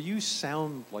 He goes, "Well, you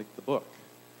sound like the book."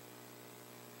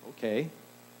 Okay.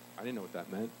 I didn't know what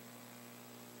that meant.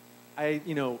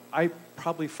 I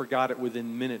probably forgot it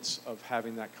within minutes of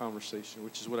having that conversation,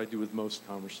 which is what I do with most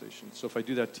conversations. So if I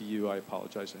do that to you, I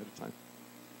apologize ahead of time.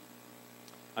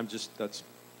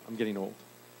 I'm getting old.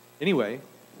 Anyway,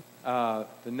 the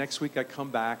next week I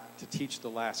come back to teach the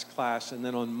last class, and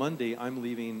then on Monday I'm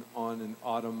leaving on an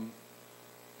autumn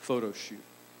photo shoot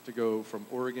to go from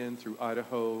Oregon through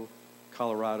Idaho,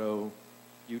 Colorado,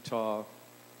 Utah,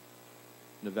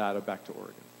 Nevada, back to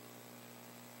Oregon.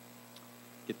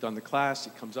 Get done the class,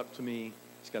 he comes up to me,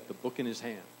 he's got the book in his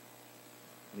hand.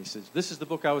 And he says, "This is the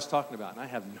book I was talking about." And I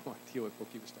have no idea what book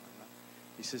he was talking about.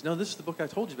 He says, "No, this is the book I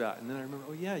told you about." And then I remember,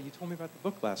 "Oh yeah, you told me about the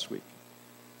book last week."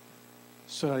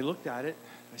 So I looked at it,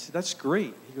 I said, "That's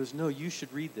great." He goes, "No, you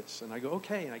should read this." And I go,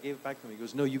 "Okay," and I gave it back to him. He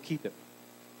goes, "No, you keep it."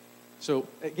 So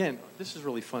again, this is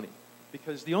really funny,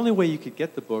 because the only way you could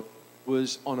get the book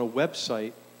was on a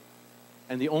website,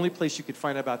 and the only place you could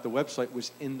find out about the website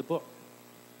was in the book.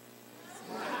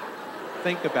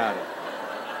 Think about it.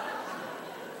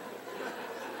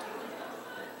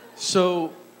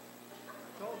 So,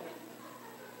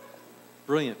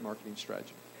 brilliant marketing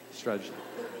strategy.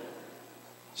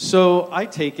 So I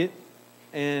take it,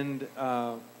 and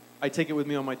I take it with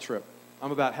me on my trip.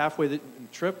 I'm about halfway the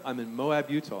trip. I'm in Moab,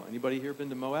 Utah. Anybody here been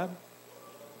to Moab?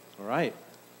 All right.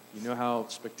 You know how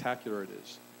spectacular it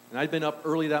is. And I'd been up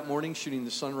early that morning shooting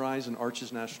the sunrise in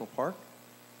Arches National Park.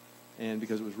 And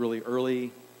because it was really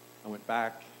early, I went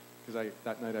back, because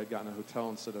that night I'd gotten a hotel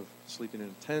instead of sleeping in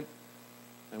a tent.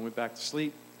 I went back to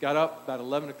sleep, got up about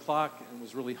 11 o'clock and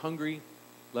was really hungry,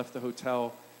 left the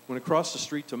hotel, went across the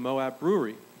street to Moab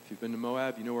Brewery. If you've been to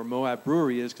Moab, you know where Moab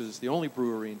Brewery is because it's the only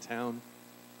brewery in town.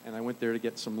 And I went there to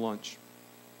get some lunch.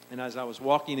 And as I was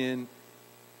walking in,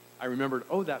 I remembered,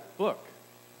 oh, that book.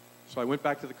 So I went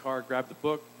back to the car, grabbed the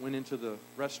book, went into the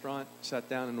restaurant, sat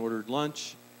down and ordered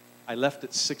lunch. I left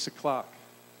at 6 o'clock.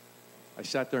 I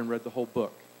sat there and read the whole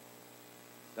book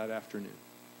that afternoon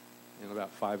in about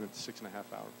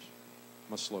 6.5 hours.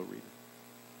 I'm a slow reader.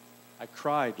 I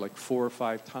cried like 4 or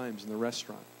 5 times in the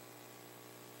restaurant.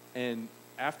 And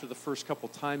after the first couple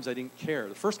times, I didn't care.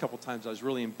 The first couple times, I was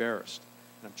really embarrassed.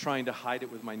 And I'm trying to hide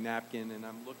it with my napkin, and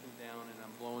I'm looking down, and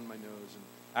I'm blowing my nose, and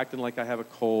acting like I have a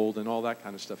cold, and all that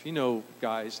kind of stuff. You know,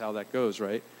 guys, how that goes,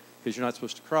 right? Because you're not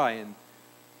supposed to cry. And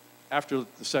after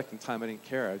the second time, I didn't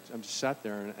care. I just sat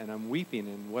there, and I'm weeping.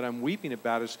 And what I'm weeping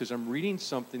about is because I'm reading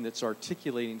something that's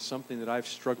articulating something that I've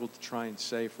struggled to try and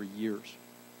say for years.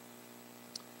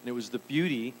 And it was the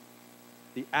beauty,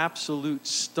 the absolute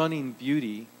stunning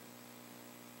beauty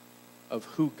of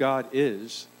who God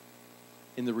is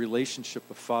in the relationship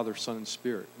of Father, Son, and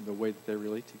Spirit, and the way that they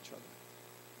relate to each other.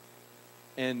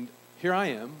 And here I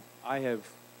am. I have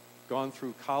gone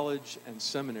through college and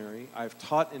seminary. I've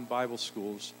taught in Bible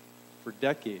schools for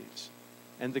decades.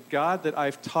 And the God that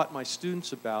I've taught my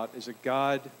students about is a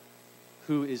God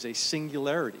who is a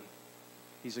singularity.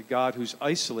 He's a God who's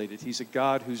isolated. He's a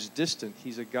God who's distant.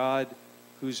 He's a God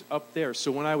who's up there.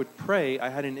 So when I would pray, I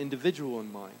had an individual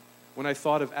in mind. When I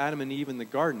thought of Adam and Eve in the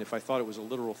garden, if I thought it was a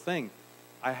literal thing,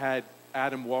 I had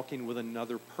Adam walking with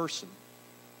another person.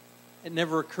 It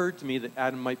never occurred to me that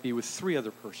Adam might be with 3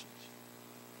 other persons.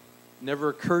 It never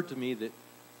occurred to me that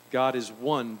God is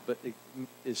one, but it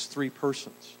is 3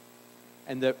 persons.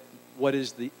 And that what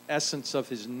is the essence of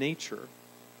his nature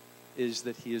is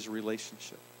that he is a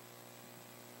relationship.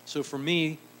 So for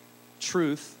me,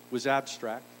 truth was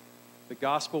abstract. The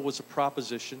gospel was a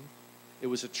proposition. It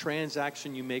was a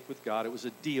transaction you make with God. It was a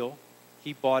deal.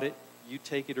 He bought it. You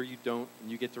take it or you don't,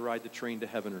 and you get to ride the train to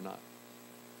heaven or not.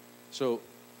 So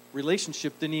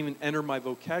relationship didn't even enter my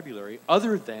vocabulary,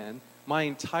 other than my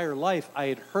entire life I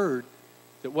had heard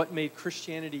that what made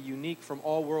Christianity unique from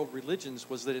all world religions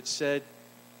was that it said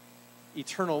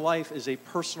eternal life is a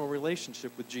personal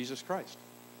relationship with Jesus Christ.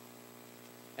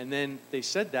 And then they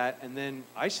said that, and then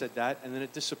I said that, and then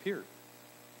it disappeared.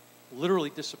 Literally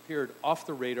disappeared off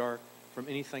the radar from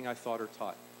anything I thought or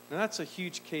taught. Now that's a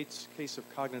huge case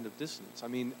of cognitive dissonance. I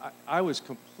mean, I was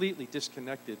completely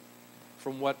disconnected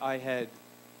from what I had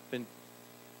been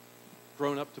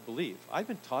grown up to believe. I'd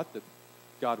been taught that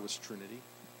God was Trinity,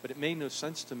 but it made no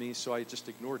sense to me, so I just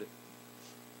ignored it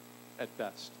at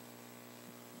best.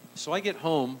 So I get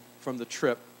home from the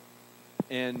trip,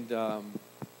 and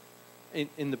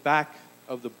in the back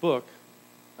of the book,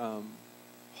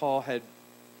 Paul had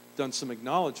done some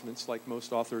acknowledgments like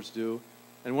most authors do,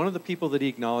 and one of the people that he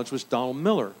acknowledged was Donald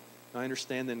Miller. Now, I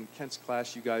understand that in Kent's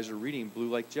class you guys are reading Blue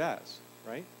Like Jazz,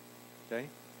 right? Okay.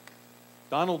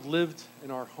 Donald lived in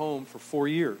our home for 4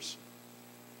 years.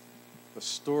 The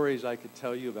stories I could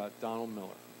tell you about Donald Miller.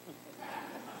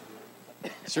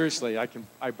 Seriously,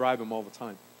 I bribe him all the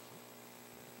time.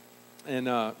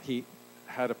 And he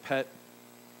had a pet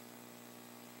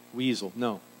weasel.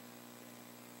 No.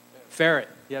 Ferret.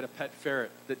 He had a pet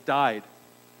ferret that died,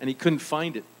 and he couldn't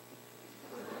find it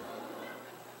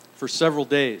for several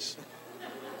days.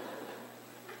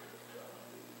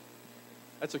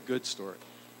 That's a good story.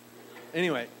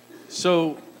 Anyway,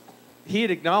 so he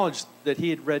had acknowledged that he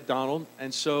had read Donald,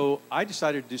 and so I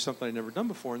decided to do something I'd never done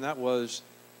before, and that was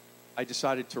I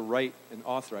decided to write an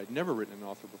author. I'd never written an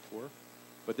author before,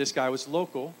 but this guy was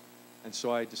local, and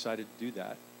so I decided to do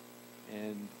that.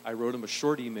 And I wrote him a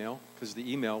short email, because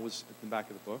the email was at the back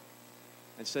of the book,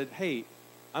 and said, hey,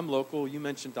 I'm local. You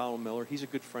mentioned Donald Miller. He's a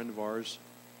good friend of ours.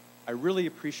 I really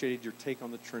appreciated your take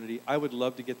on the Trinity. I would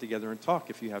love to get together and talk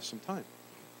if you have some time.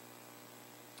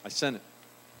 I sent it.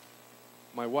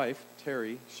 My wife,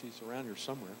 Terry, she's around here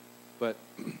somewhere, but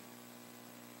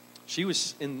she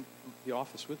was in the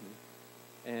office with me,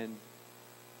 and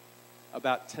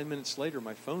about 10 minutes later,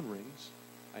 my phone rings.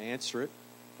 I answer it.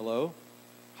 Hello?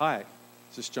 Hi.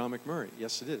 Is this John MacMurray?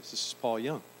 Yes, it is. This is Paul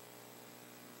Young.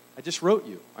 I just wrote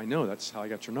you. I know. That's how I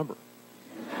got your number.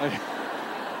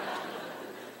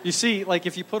 You see, like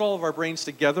if you put all of our brains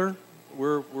together,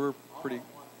 we're pretty,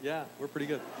 yeah, we're pretty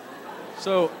good.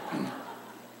 So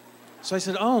I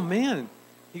said, oh, man.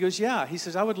 He goes, yeah. He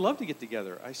says, I would love to get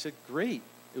together. I said, great.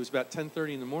 It was about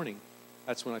 10:30 in the morning.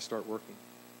 That's when I start working.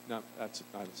 No, that's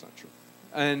not true.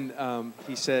 And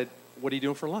he said, what are you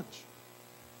doing for lunch?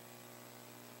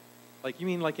 Like, you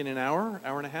mean like in an hour,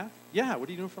 hour and a half? Yeah, what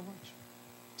are you doing for lunch?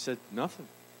 I said, nothing.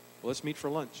 Well, let's meet for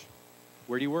lunch.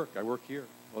 Where do you work? I work here.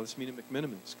 Well, let's meet at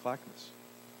McMiniman's, Clackamas.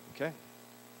 Okay.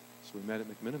 So we met at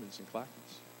McMiniman's in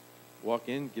Clackamas. Walk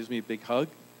in, gives me a big hug.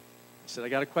 I said, I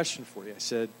got a question for you. I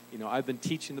said, you know, I've been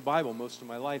teaching the Bible most of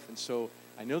my life, and so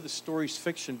I know the story's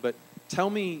fiction, but tell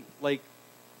me, like,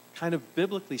 kind of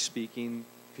biblically speaking,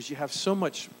 because you have so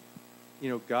much, you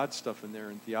know, God stuff in there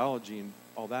and theology and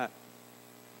all that.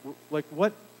 Like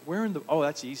what, where in the, oh,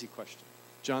 that's an easy question.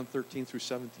 John 13 through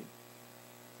 17.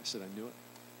 I said, I knew it.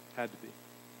 Had to be.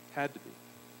 Had to be.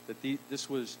 That this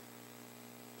was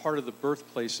part of the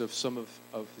birthplace of some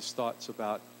of his thoughts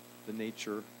about the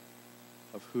nature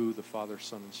of who the Father,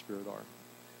 Son, and Spirit are.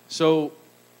 So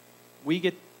we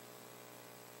get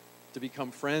to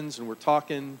become friends, and we're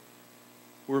talking,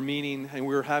 we're meeting, and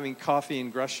we're having coffee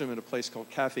in Gresham at a place called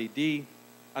Cafe D.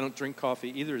 I don't drink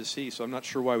coffee either to see, so I'm not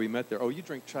sure why we met there. Oh, you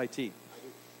drink chai tea.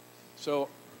 So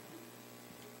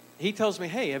he tells me,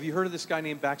 hey, have you heard of this guy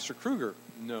named Baxter Kruger?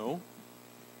 No.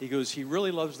 He goes, he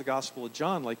really loves the Gospel of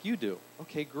John like you do.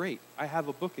 Okay, great. I have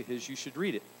a book of his. You should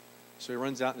read it. So he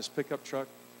runs out in his pickup truck,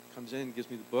 comes in, gives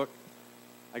me the book.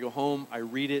 I go home, I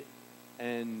read it,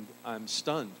 and I'm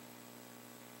stunned.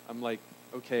 I'm like,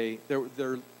 okay,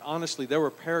 honestly, there were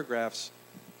paragraphs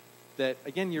that,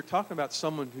 again, you're talking about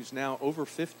someone who's now over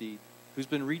 50, who's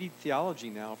been reading theology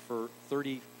now for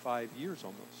 35 years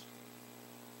almost.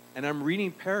 And I'm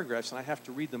reading paragraphs, and I have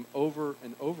to read them over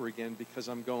and over again because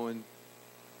I'm going,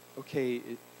 okay,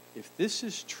 if this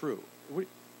is true.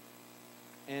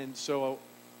 And so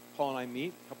Paul and I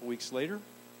meet a couple weeks later,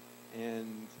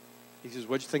 and he says,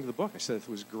 what'd you think of the book? I said, it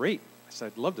was great. I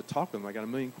said, I'd love to talk with him. I got a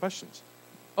million questions.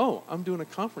 Oh, I'm doing a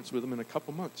conference with him in a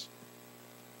couple months.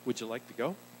 Would you like to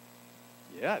go?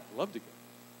 Yeah, I'd love to go.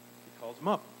 He calls him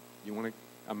up.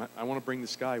 I want to bring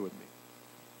this guy with me.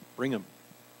 Bring him.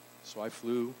 So I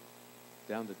flew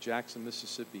down to Jackson,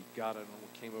 Mississippi. God, I don't know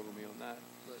what came over me on that.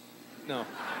 But no,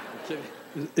 I'm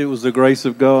kidding. It was the grace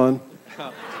of God.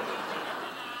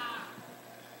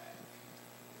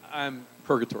 I'm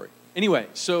purgatory. Anyway,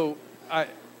 so I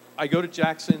go to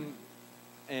Jackson,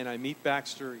 and I meet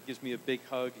Baxter. He gives me a big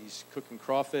hug. He's cooking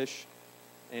crawfish,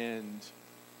 and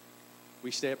we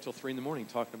stay up till 3 a.m.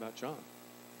 talking about John.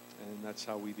 And that's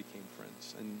how we became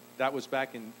friends. And that was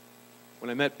back when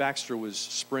I met Baxter was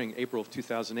spring, April of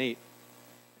 2008.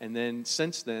 And then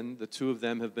since then, the two of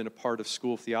them have been a part of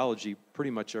School of Theology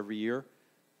pretty much every year.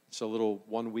 It's a little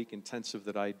 1-week intensive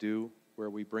that I do where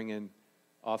we bring in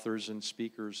authors and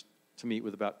speakers to meet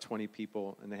with about 20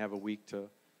 people, and they have a week to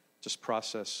just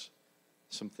process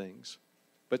some things.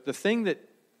 But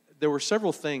there were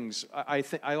several things.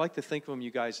 I like to think of them, you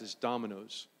guys, as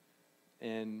dominoes.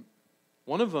 And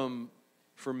one of them,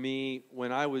 for me,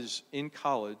 when I was in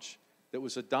college, that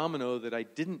was a domino that I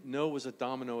didn't know was a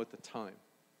domino at the time,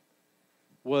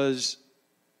 was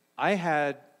I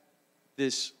had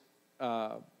this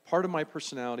part of my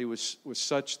personality was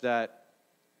such that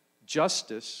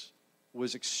justice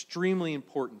was extremely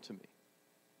important to me.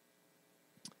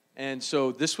 And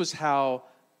so this was how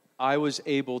I was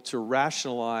able to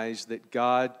rationalize that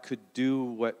God could do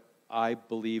what I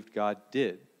believed God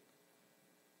did.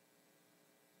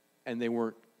 And they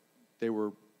were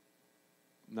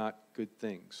not good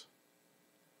things.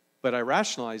 But I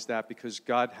rationalized that because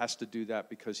God has to do that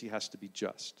because he has to be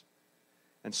just.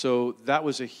 And so that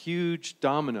was a huge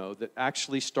domino that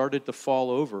actually started to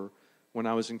fall over when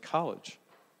I was in college,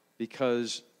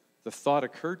 because the thought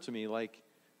occurred to me like,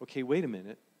 okay, wait a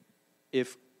minute.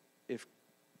 If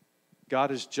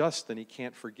God is just, then he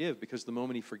can't forgive, because the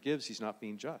moment he forgives, he's not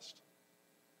being just.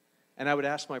 And I would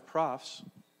ask my profs,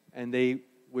 and they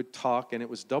would talk, and it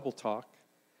was double talk.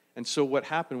 And so what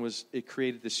happened was it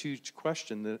created this huge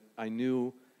question that I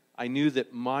knew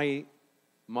that my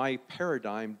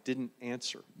paradigm didn't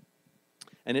answer.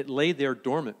 And it lay there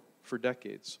dormant for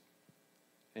decades.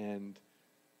 And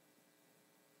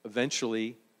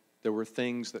eventually, there were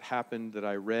things that happened that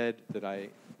I read, that I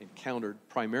encountered.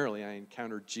 Primarily, I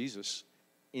encountered Jesus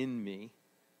in me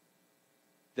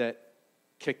that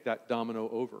kicked that domino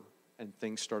over, and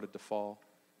things started to fall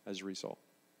as a result.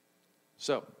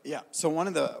 So one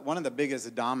of the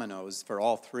biggest dominoes for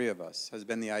all three of us has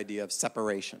been the idea of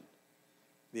separation.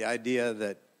 The idea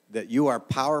that you are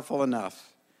powerful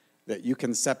enough that you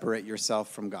can separate yourself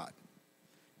from God.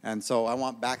 And so I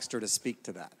want Baxter to speak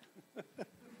to that.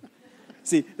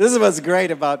 See, this is what's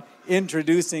great about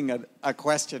introducing a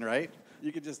question, right?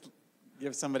 You could just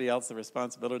give somebody else the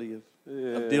responsibility of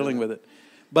dealing with it.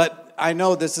 But I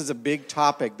know this is a big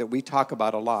topic that we talk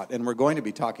about a lot, and we're going to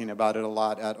be talking about it a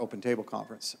lot at Open Table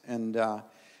Conference.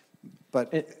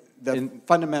 But the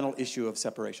fundamental issue of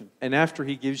separation. And after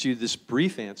he gives you this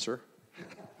brief answer,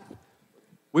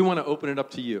 we want to open it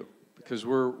up to you, because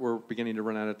we're beginning to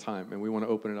run out of time, and we want to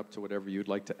open it up to whatever you'd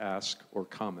like to ask or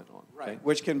comment on. Okay? Right,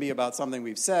 which can be about something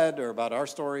we've said, or about our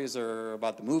stories, or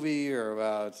about the movie, or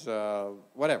about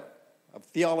whatever, of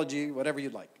theology, whatever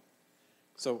you'd like.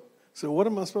 So what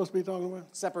am I supposed to be talking about?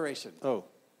 Separation. Oh,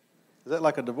 is that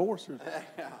like a divorce? Or?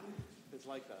 Yeah, it's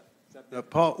like that.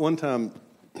 Paul, one time,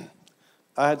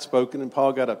 I had spoken, and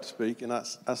Paul got up to speak, and I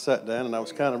sat down, and I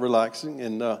was kind of relaxing,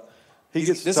 and he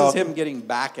gets This talking. is him getting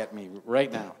back at me right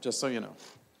now, just so you know.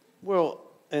 Well,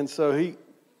 and so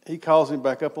he calls him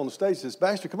back up on the stage, says,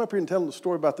 Baxter, come up here and tell him the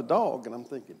story about the dog. And I'm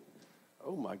thinking,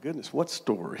 oh, my goodness, what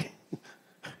story?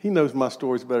 He knows my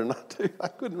stories better than I do. I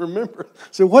couldn't remember.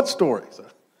 So what story? So,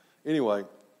 anyway,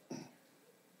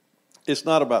 it's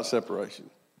not about separation,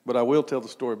 but I will tell the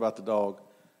story about the dog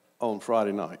on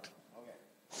Friday night. Okay.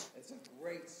 It's a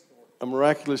great story. A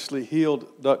miraculously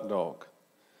healed duck dog.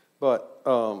 But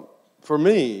for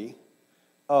me,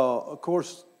 of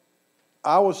course,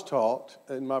 I was taught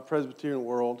in my Presbyterian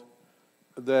world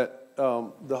that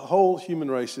the whole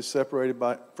human race is separated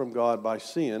from God by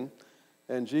sin,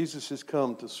 and Jesus has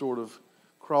come to sort of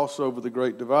cross over the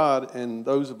great divide, and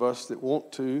those of us that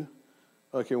want to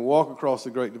can walk across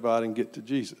the great divide and get to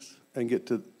Jesus and get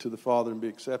to the Father and be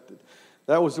accepted.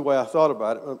 That was the way I thought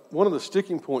about it. One of the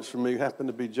sticking points for me happened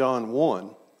to be John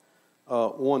 1,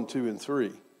 2, and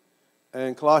 3.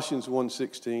 and Colossians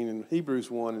 1:16 and Hebrews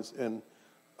 1 and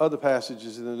other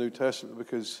passages in the New Testament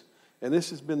because, and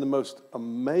this has been the most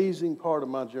amazing part of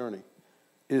my journey,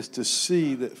 is to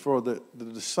see that for the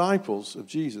disciples of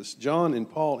Jesus, John and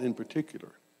Paul in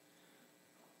particular,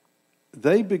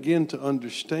 they begin to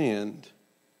understand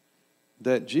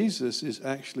that Jesus is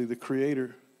actually the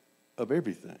creator of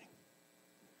everything.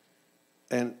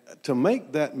 And to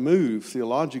make that move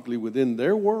theologically within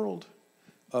their world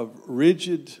of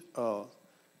rigid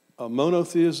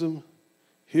monotheism,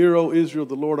 hear, O Israel,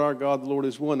 the Lord our God, the Lord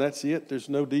is one. That's it. There's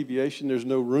no deviation. There's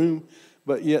no room.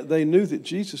 But yet they knew that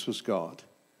Jesus was God.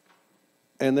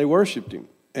 And they worshiped him.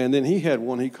 And then he had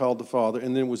one he called the Father.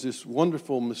 And then was this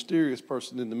wonderful, mysterious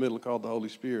person in the middle called the Holy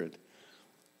Spirit.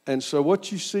 And so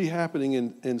what you see happening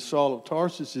in Saul of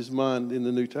Tarsus' mind in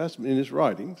the New Testament, in his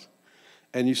writings,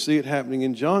 and you see it happening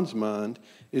in John's mind,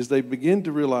 is they begin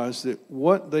to realize that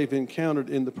what they've encountered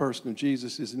in the person of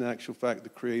Jesus is in actual fact the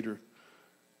creator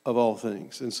of all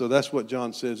things. And so that's what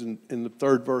John says in the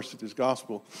third verse of his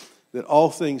gospel, that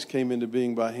all things came into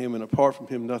being by him, and apart from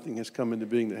him nothing has come into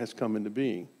being that has come into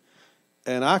being.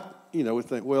 And I, would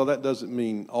think, well, that doesn't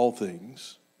mean all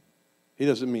things. He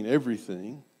doesn't mean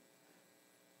everything.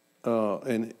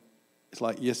 And it's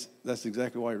like, yes, that's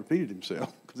exactly why he repeated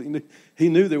himself. Because he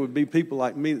knew there would be people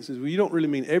like me that says, well, you don't really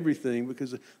mean everything,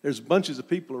 because there's bunches of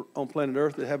people on planet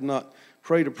Earth that have not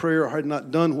prayed a prayer or had not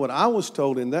done what I was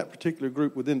told in that particular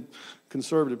group within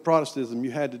conservative Protestantism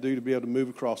you had to do to be able to move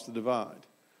across the divide.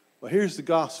 Well, here's the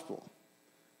gospel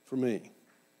for me.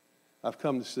 I've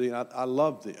come to see, I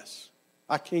love this.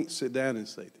 I can't sit down and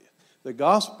say this. The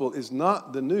gospel is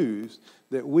not the news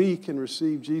that we can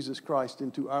receive Jesus Christ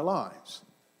into our lives.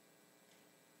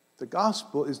 The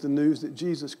gospel is the news that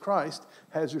Jesus Christ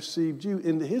has received you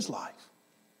into his life.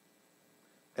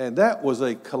 And that was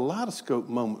a kaleidoscope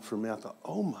moment for me. I thought,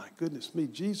 oh my goodness me,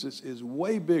 Jesus is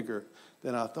way bigger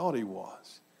than I thought he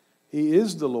was. He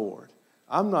is the Lord.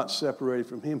 I'm not separated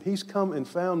from him. He's come and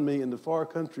found me in the far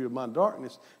country of my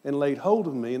darkness and laid hold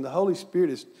of me. And the Holy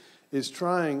Spirit is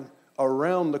trying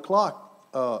around the clock,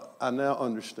 I now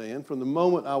understand, from the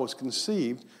moment I was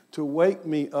conceived, to wake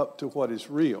me up to what is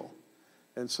real.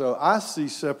 And so I see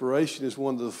separation as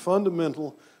one of the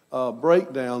fundamental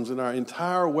breakdowns in our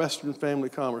entire Western family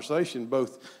conversation,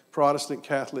 both Protestant,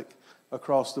 Catholic,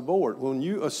 across the board. When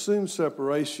you assume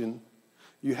separation,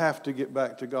 you have to get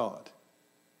back to God.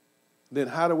 Then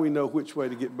how do we know which way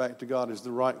to get back to God is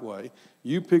the right way?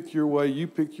 You pick your way, you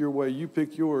pick your way, you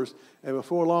pick yours, and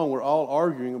before long we're all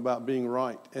arguing about being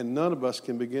right, and none of us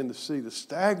can begin to see the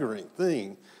staggering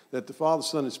thing that the Father,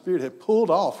 Son, and Spirit have pulled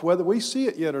off, whether we see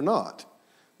it yet or not.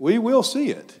 We will see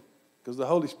it, because the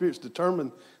Holy Spirit's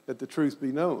determined that the truth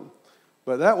be known.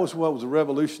 But that was what was a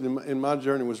revolution in my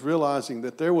journey, was realizing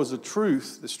that there was a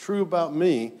truth that's true about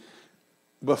me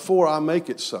before I make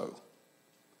it so.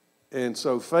 And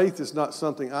so faith is not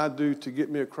something I do to get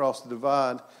me across the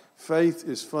divide. Faith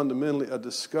is fundamentally a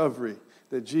discovery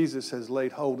that Jesus has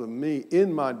laid hold of me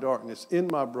in my darkness, in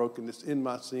my brokenness, in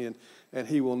my sin, and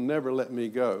he will never let me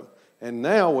go. And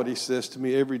now what he says to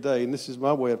me every day, and this is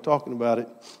my way of talking about it,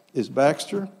 is,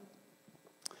 Baxter,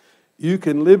 you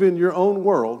can live in your own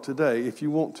world today if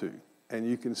you want to, and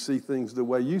you can see things the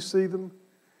way you see them,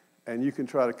 and you can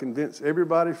try to convince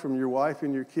everybody from your wife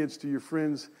and your kids to your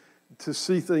friends to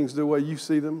see things the way you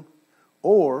see them,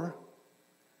 or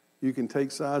you can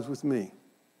take sides with me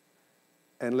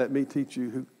and let me teach you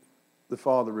who the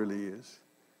Father really is.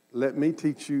 Let me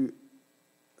teach you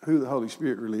who the Holy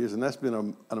Spirit really is, and that's been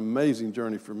an amazing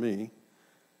journey for me.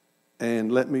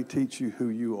 And let me teach you who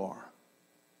you are.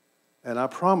 And I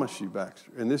promise you,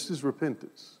 Baxter, and this is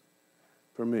repentance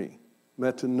for me,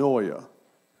 metanoia.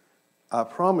 I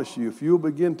promise you, if you'll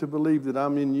begin to believe that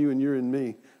I'm in you and you're in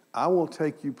me, I will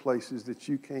take you places that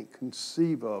you can't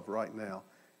conceive of right now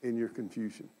in your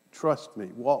confusion. Trust me.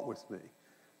 Walk with me.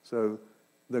 So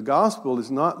the gospel is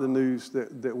not the news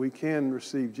that we can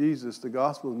receive Jesus. The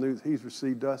gospel is the news he's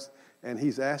received us, and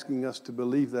he's asking us to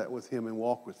believe that with him and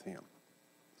walk with him.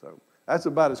 So that's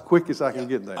about as quick as I can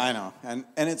get there. I know. And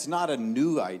it's not a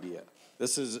new idea.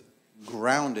 This is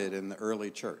grounded in the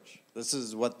early church. This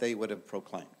is what they would have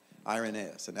proclaimed.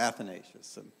 Irenaeus and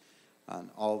Athanasius and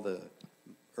all the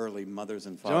early mothers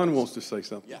and fathers. John wants to say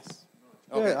something. Yes.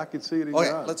 Okay. Yeah, I can see it in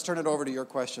your eyes. Let's turn it over to your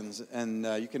questions, and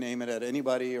you can aim it at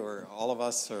anybody or all of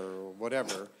us or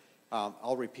whatever.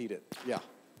 I'll repeat it. Yeah.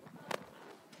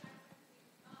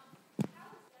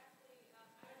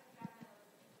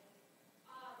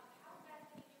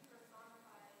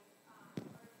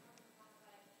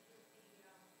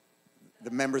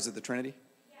 The members of the Trinity?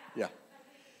 Yeah.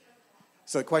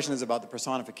 So the question is about the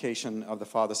personification of the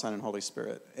Father, Son, and Holy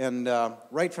Spirit. And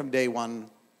right from day one,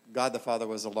 God the Father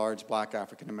was a large black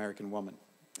African-American woman.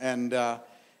 And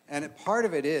part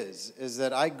of it is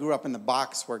that I grew up in the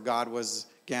box where God was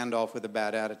Gandalf with a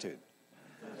bad attitude.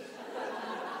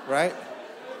 Right?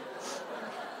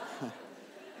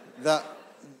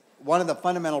 One of the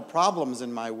fundamental problems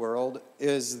in my world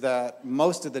is that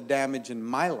most of the damage in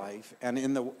my life and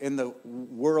in the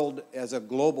world as a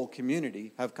global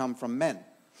community have come from men.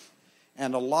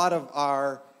 And a lot of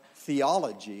our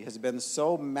theology has been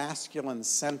so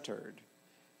masculine-centered.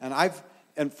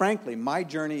 And frankly, my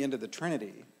journey into the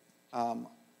Trinity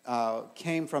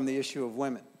came from the issue of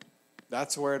women.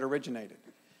 That's where it originated.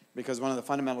 Because one of the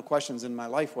fundamental questions in my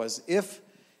life was, if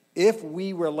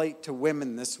we relate to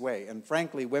women this way, and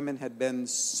frankly, women had been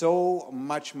so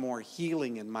much more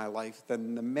healing in my life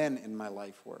than the men in my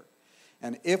life were.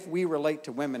 And if we relate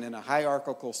to women in a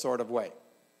hierarchical sort of way,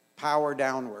 power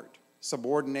downward,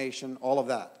 subordination, all of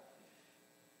that,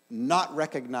 not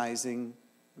recognizing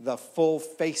the full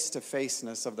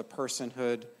face-to-faceness of the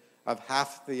personhood of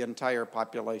half the entire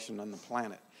population on the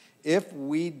planet. If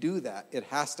we do that, it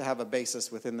has to have a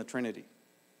basis within the Trinity.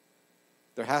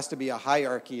 There has to be a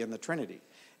hierarchy in the Trinity.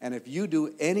 And if you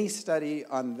do any study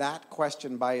on that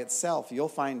question by itself, you'll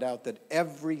find out that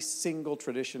every single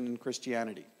tradition in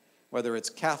Christianity, whether it's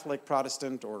Catholic,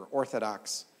 Protestant, or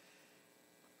Orthodox,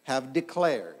 have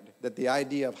declared that the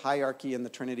idea of hierarchy in the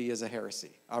Trinity is a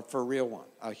heresy, for real one,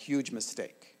 a huge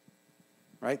mistake.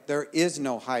 Right? There is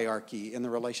no hierarchy in the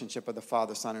relationship of the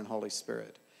Father, Son, and Holy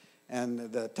Spirit.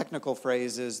 And the technical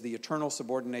phrase is the eternal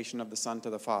subordination of the Son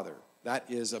to the Father. That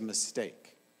is a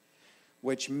mistake,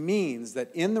 which means that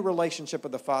in the relationship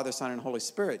of the Father, Son, and Holy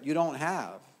Spirit, you don't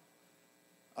have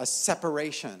a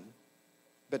separation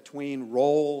between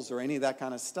roles or any of that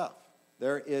kind of stuff.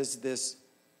 There is this,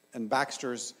 in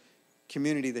Baxter's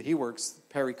community that he works,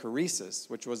 perichoresis,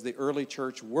 which was the early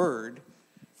church word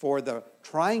for the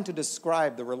trying to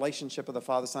describe the relationship of the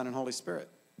Father, Son, and Holy Spirit.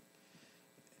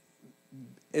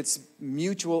 It's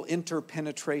mutual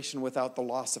interpenetration without the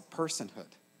loss of personhood.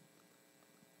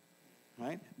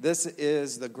 Right? This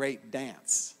is the great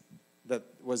dance that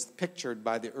was pictured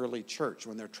by the early church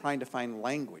when they're trying to find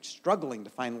language, struggling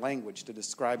to find language to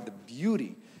describe the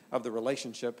beauty of the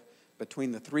relationship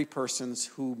between the three persons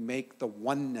who make the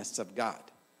oneness of God.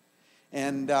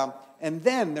 And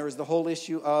then there is the whole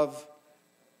issue of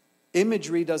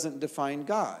imagery doesn't define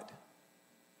God.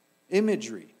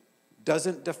 Imagery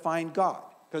doesn't define God.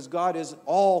 Because God is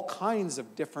all kinds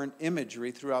of different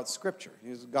imagery throughout Scripture.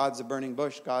 God's a burning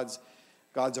bush, God's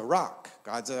a rock,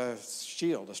 God's a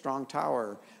shield, a strong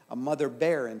tower, a mother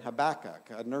bear in Habakkuk,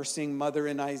 a nursing mother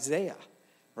in Isaiah,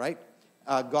 right?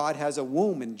 God has a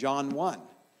womb in John 1.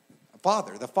 The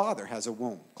Father has a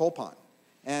womb, kolpon.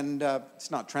 And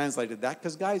it's not translated that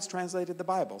because guys translated the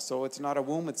Bible. So it's not a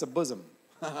womb, it's a bosom.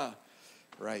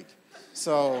 Right.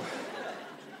 So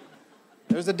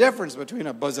there's a difference between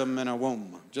a bosom and a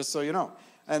womb, just so you know.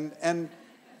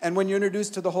 And when you're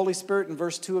introduced to the Holy Spirit in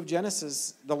verse 2 of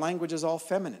Genesis, the language is all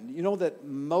feminine. You know that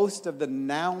most of the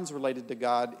nouns related to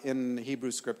God in the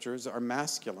Hebrew Scriptures are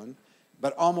masculine,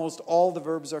 but almost all the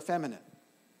verbs are feminine.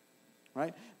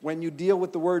 Right? When you deal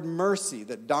with the word mercy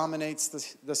that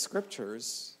dominates the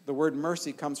Scriptures, the word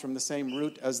mercy comes from the same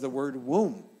root as the word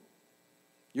womb.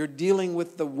 You're dealing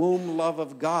with the womb love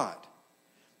of God.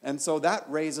 And so that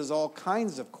raises all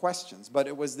kinds of questions, but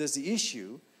it was this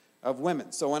issue of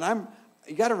women. So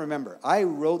you got to remember, I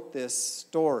wrote this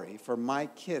story for my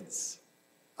kids.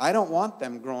 I don't want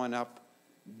them growing up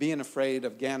being afraid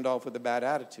of Gandalf with a bad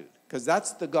attitude, because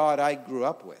that's the God I grew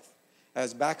up with.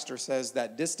 As Baxter says,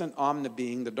 that distant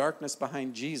omni-being, the darkness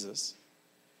behind Jesus,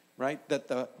 right,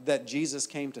 that Jesus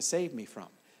came to save me from.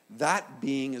 That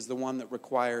being is the one that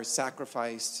requires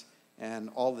sacrifice and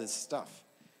all this stuff.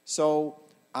 So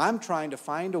I'm trying to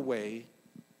find a way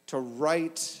to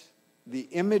write the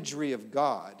imagery of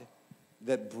God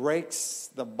that breaks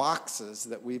the boxes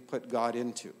that we put God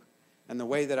into. And the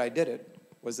way that I did it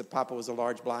was that Papa was a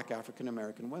large black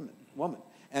African-American woman.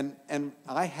 And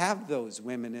I have those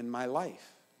women in my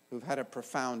life who've had a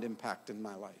profound impact in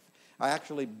my life. I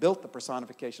actually built the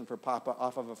personification for Papa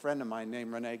off of a friend of mine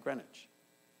named Renee Greenwich.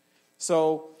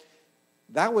 So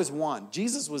that was one.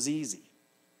 Jesus was easy.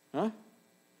 Huh?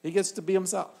 He gets to be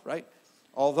himself, right?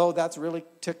 Although that's really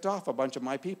ticked off a bunch of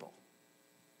my people.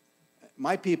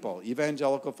 My people,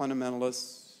 evangelical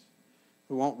fundamentalists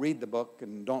who won't read the book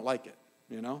and don't like it,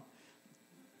 you know?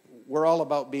 We're all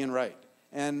about being right.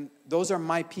 And those are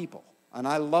my people, and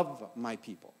I love my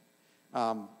people.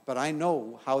 But I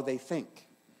know how they think.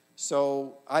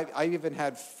 So I even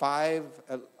had I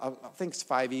think it's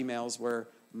 5 emails where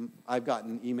I've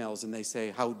gotten emails and they say,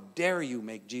 how dare you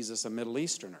make Jesus a Middle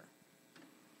Easterner?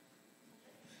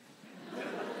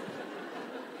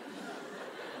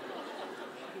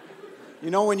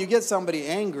 You know, when you get somebody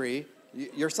angry,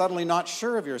 you're suddenly not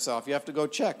sure of yourself. You have to go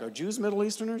check. Are Jews Middle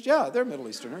Easterners? Yeah, they're Middle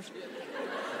Easterners.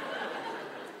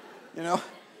 You know,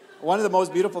 one of the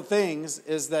most beautiful things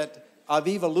is that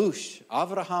Avraham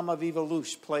Aviva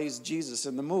Lush plays Jesus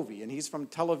in the movie, and he's from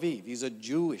Tel Aviv. He's a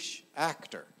Jewish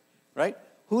actor, right?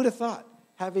 Who would have thought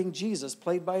having Jesus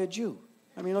played by a Jew?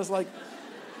 I mean, it was like,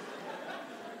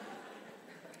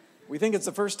 we think it's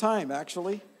the first time,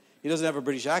 actually. He doesn't have a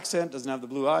British accent, doesn't have the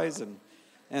blue eyes,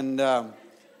 and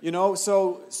you know,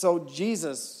 so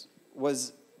Jesus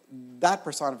was, that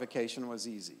personification was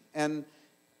easy. And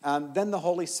then the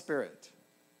Holy Spirit.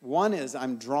 One is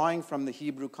I'm drawing from the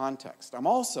Hebrew context. I'm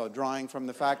also drawing from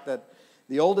the fact that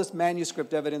the oldest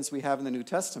manuscript evidence we have in the New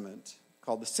Testament,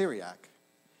 called the Syriac,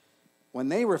 when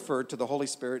they referred to the Holy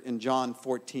Spirit in John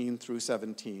 14 through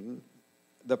 17,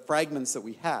 the fragments that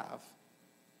we have,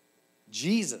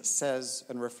 Jesus says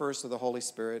and refers to the Holy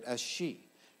Spirit as she.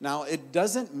 Now, it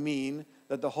doesn't mean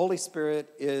that the Holy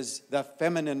Spirit is the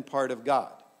feminine part of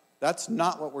God. That's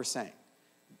not what we're saying.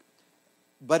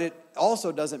 But it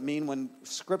also doesn't mean when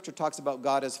Scripture talks about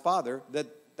God as Father,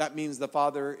 that means the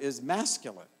Father is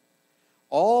masculine.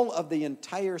 All of the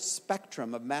entire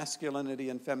spectrum of masculinity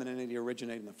and femininity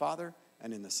originate in the Father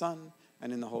and in the Son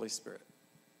and in the Holy Spirit.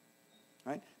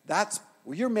 Right?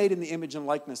 You're made in the image and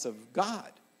likeness of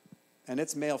God, and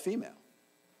it's male-female.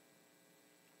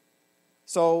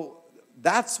 So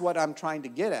that's what I'm trying to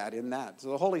get at in that. So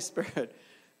the Holy Spirit,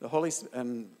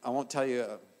 and I won't tell you,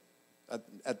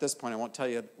 at this point, I won't tell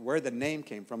you where the name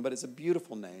came from, but it's a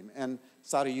beautiful name. And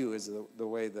Sarayu is the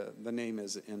way the name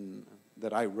is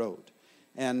that I wrote.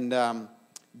 And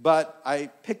but I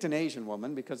picked an Asian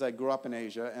woman because I grew up in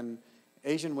Asia, and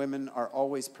Asian women are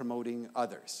always promoting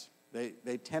others.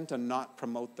 They tend to not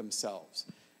promote themselves.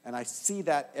 And I see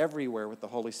that everywhere with the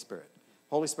Holy Spirit.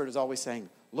 Holy Spirit is always saying,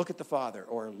 look at the Father,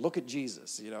 or look at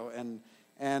Jesus, you know,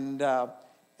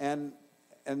 and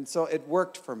so it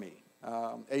worked for me.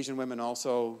 Asian women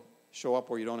also show up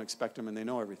where you don't expect them, and they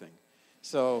know everything.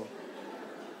 So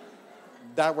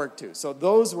that worked too. So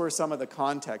those were some of the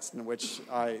contexts in which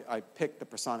I picked the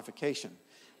personification.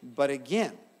 But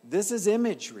again, this is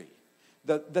imagery.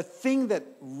 The thing that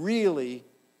really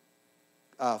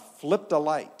flipped a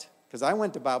light, because I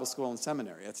went to Bible school and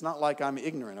seminary. It's not like I'm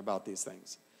ignorant about these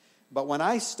things. But when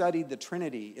I studied the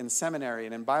Trinity in seminary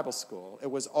and in Bible school, it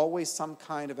was always some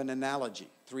kind of an analogy.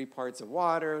 3 parts of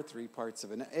water, 3 parts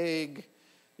of an egg.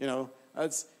 You know,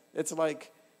 it's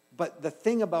like, but the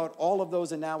thing about all of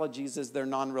those analogies is they're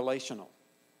non-relational.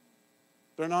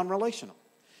 They're non-relational.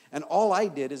 And all I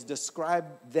did is describe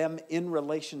them in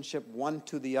relationship one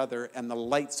to the other, and the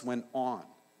lights went on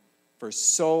for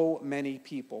so many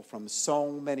people from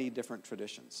so many different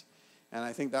traditions. And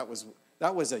I think that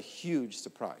was a huge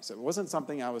surprise. It wasn't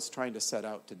something I was trying to set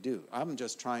out to do. I'm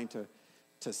just trying to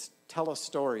tell a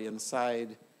story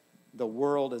inside the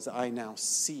world as I now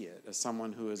see it, as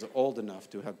someone who is old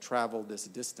enough to have traveled this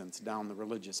distance down the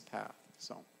religious path.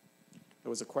 So,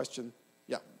 there was a question?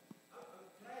 Yeah.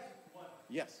 Can I ask one?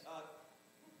 Yes.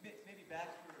 Maybe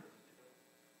Baxter.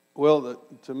 Well,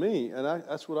 to me, and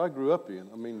that's what I grew up in.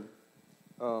 I mean,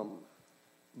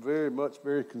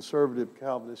 very conservative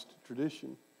Calvinist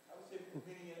tradition. I would say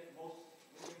many in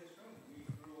this room, we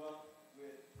grew up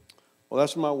with. Well,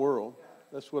 that's my world.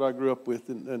 That's what I grew up with,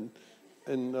 and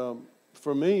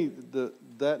for me,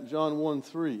 that John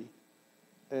 1:3,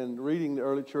 and reading the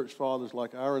early church fathers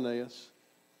like Irenaeus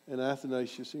and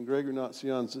Athanasius and Gregory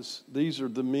Nazianzus, these are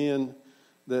the men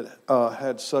that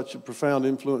had such a profound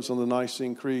influence on the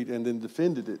Nicene Creed and then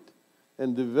defended it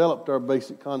and developed our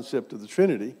basic concept of the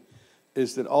Trinity,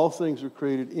 is that all things are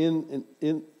created in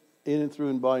and through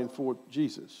and by and for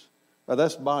Jesus. Now,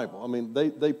 that's Bible. I mean,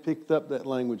 they picked up that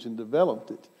language and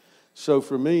developed it. So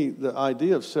for me, the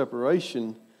idea of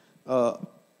separation, for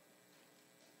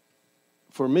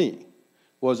me,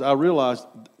 was I realized,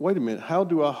 wait a minute, how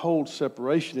do I hold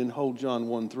separation and hold John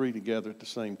 1:3 together at the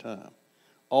same time?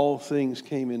 All things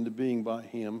came into being by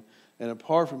him, and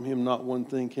apart from him, not one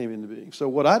thing came into being. So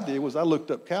what I did was I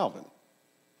looked up Calvin.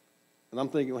 And I'm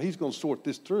thinking, well, he's going to sort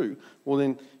this through. Well,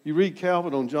 then you read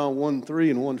Calvin on John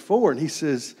 1:3 and 1:4, and he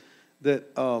says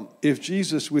that if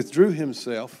Jesus withdrew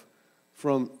himself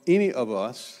from any of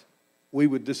us, we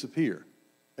would disappear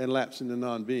and lapse into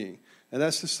non-being. And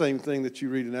that's the same thing that you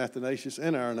read in Athanasius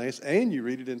and Irenaeus, and you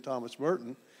read it in Thomas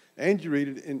Merton, and you read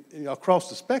it in across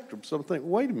the spectrum. So I'm thinking,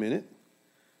 wait a minute.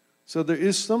 So there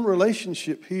is some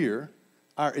relationship here,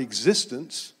 our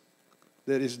existence,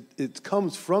 it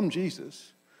comes from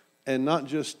Jesus, and not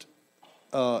just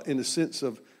in the sense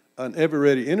of an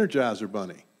ever-ready Energizer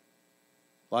bunny.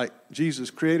 Like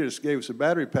Jesus created us, gave us a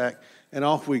battery pack, and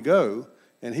off we go,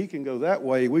 and he can go that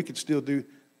way. We could still do,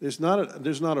 there's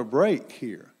not a break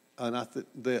here. And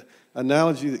the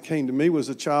analogy that came to me was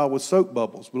a child with soap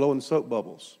bubbles, blowing soap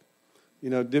bubbles.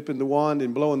 Dipping the wand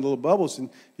and blowing little bubbles. And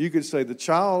you could say the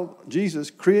child, Jesus,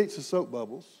 creates the soap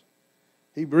bubbles.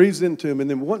 He breathes into them, and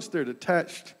then once they're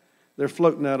detached, they're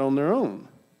floating out on their own.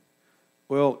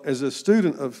 Well, as a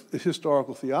student of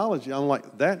historical theology, I'm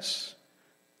like, that's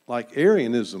like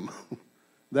Arianism.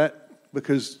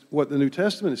 Because what the New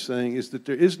Testament is saying is that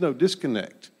there is no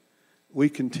disconnect. We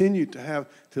continue to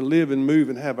live and move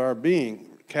and have our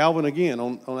being. Calvin again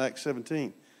on Acts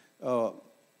 17.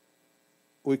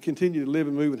 We continue to live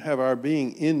and move and have our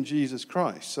being in Jesus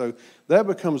Christ. So that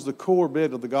becomes the core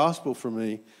bed of the gospel for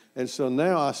me. And so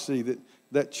now I see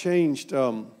that changed,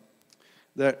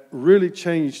 that really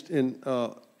changed in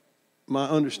my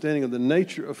understanding of the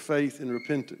nature of faith and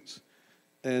repentance.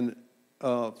 And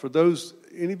for those,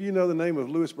 any of you know the name of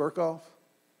Louis Berkhoff?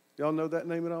 Y'all know that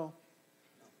name at all?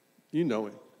 You know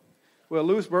him. Well,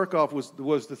 Louis Berkhoff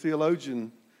was the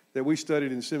theologian that we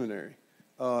studied in seminary.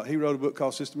 He wrote a book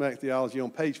called Systematic Theology.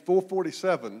 On page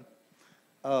 447,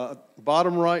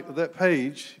 bottom right of that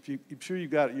page, if I'm sure you've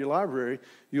got it in your library,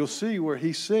 you'll see where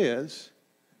he says,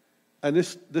 and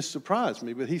this surprised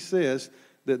me, but he says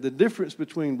that the difference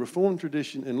between Reformed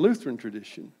tradition and Lutheran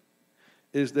tradition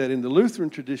is that in the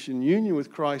Lutheran tradition, union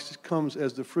with Christ comes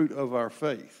as the fruit of our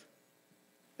faith.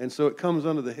 And so it comes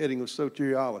under the heading of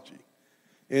soteriology.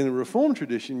 In the Reformed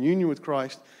tradition, union with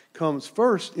Christ comes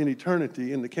first in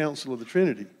eternity in the counsel of the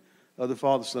Trinity of the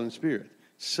Father, Son, and Spirit.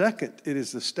 Second, it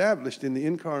is established in the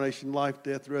incarnation, life,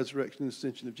 death, resurrection, and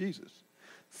ascension of Jesus.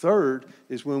 Third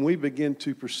is when we begin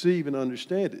to perceive and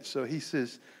understand it. So he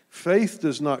says, faith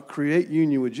does not create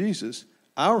union with Jesus.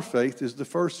 Our faith is the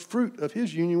first fruit of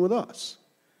his union with us.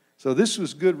 So this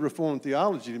was good Reformed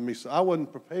theology to me. So I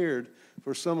wasn't prepared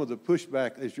for some of the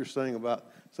pushback, as you're saying, about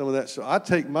some of that. So I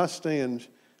take my stand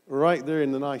right there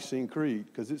in the Nicene Creed,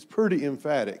 because it's pretty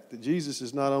emphatic that Jesus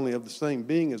is not only of the same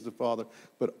being as the Father,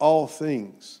 but all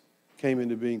things came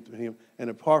into being through him, and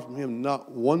apart from him,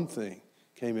 not one thing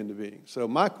came into being. So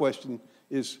my question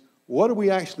is, what are we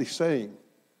actually saying?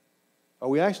 Are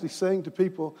we actually saying to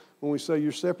people when we say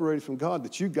you're separated from God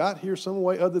that you got here some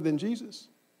way other than Jesus?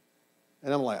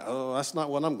 And I'm like, oh, that's not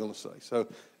what I'm going to say. So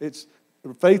it's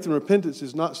faith and repentance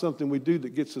is not something we do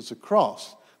that gets us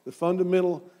across. The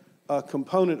fundamental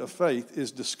component of faith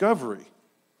is discovery.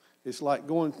 It's like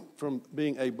going from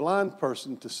being a blind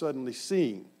person to suddenly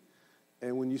seeing.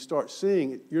 And when you start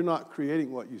seeing it, you're not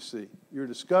creating what you see. You're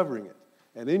discovering it.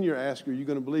 And then you're asking, are you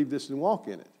going to believe this and walk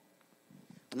in it?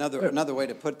 Another way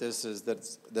to put this is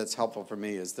that's helpful for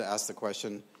me is to ask the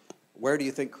question, where do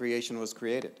you think creation was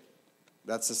created?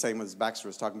 That's the same as Baxter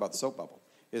was talking about the soap bubble.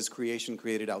 Is creation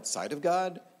created outside of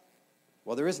God?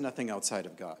 Well, there is nothing outside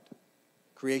of God.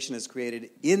 Creation is created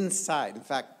inside. In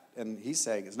fact, and he's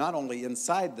saying it's not only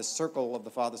inside the circle of the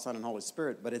Father, Son, and Holy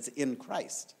Spirit, but it's in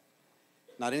Christ.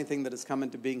 Not anything that has come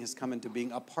into being has come into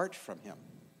being apart from him.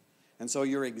 And so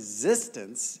your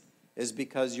existence is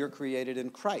because you're created in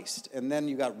Christ. And then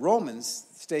you got Romans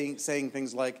saying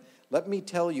things like, let me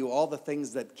tell you all the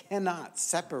things that cannot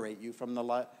separate you from the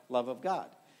love of God.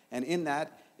 And in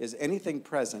that is anything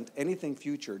present, anything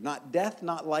future, not death,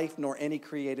 not life, nor any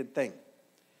created thing.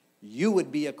 You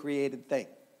would be a created thing.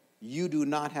 You do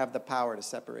not have the power to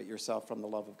separate yourself from the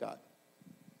love of God.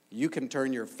 You can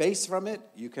turn your face from it.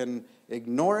 You can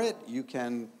ignore it. You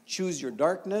can choose your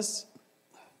darkness.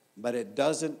 But it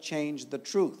doesn't change the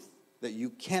truth that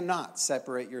you cannot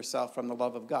separate yourself from the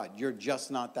love of God. You're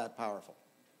just not that powerful.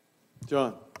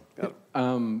 John.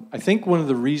 I think one of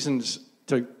the reasons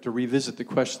to revisit the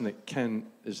question that Ken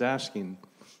is asking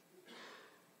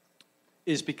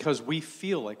is because we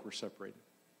feel like we're separated.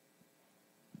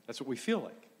 That's what we feel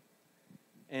like.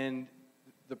 And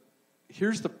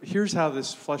here's how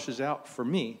this fleshes out for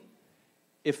me.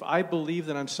 If I believe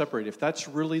that I'm separated, if that's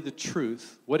really the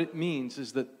truth, what it means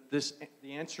is that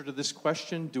the answer to this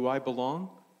question, do I belong?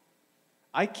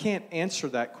 I can't answer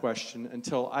that question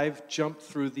until I've jumped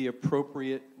through the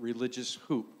appropriate religious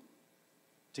hoop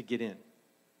to get in.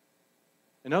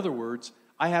 In other words,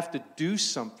 I have to do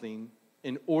something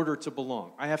in order to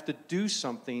belong. I have to do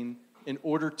something in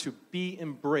order to be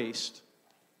embraced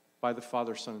by the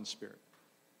Father, Son, and Spirit.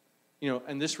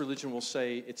 And this religion will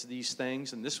say it's these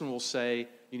things, and this one will say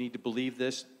you need to believe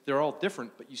this. They're all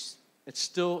different, but it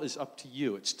still is up to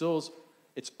you.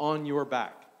 It's on your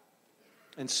back.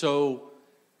 And so,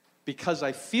 because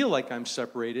I feel like I'm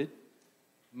separated,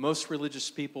 most religious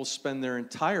people spend their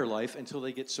entire life, until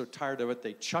they get so tired of it,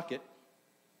 they chuck it.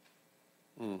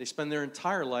 They spend their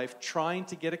entire life trying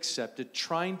to get accepted,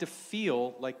 trying to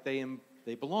feel like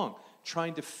they belong,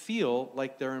 trying to feel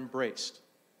like they're embraced.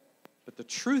 But the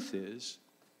truth is,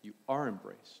 you are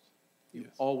embraced. You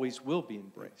always will be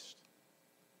embraced.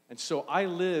 And so I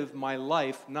live my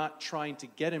life not trying to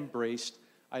get embraced.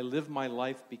 I live my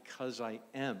life because I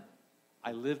am.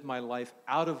 I live my life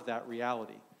out of that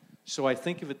reality. So I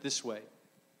think of it this way.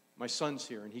 My son's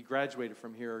here, and he graduated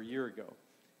from here a year ago.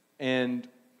 And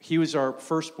he was our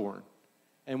firstborn.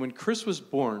 And when Chris was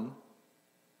born,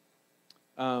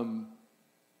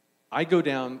 I go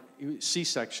down,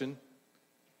 C-section,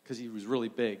 because he was really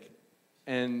big.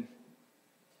 And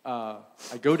I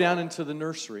go down into the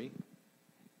nursery,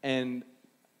 and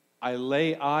I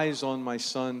lay eyes on my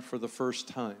son for the first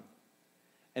time.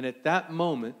 And at that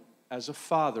moment, as a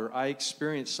father, I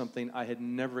experienced something I had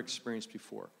never experienced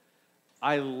before.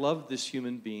 I loved this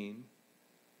human being,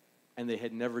 and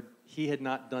he had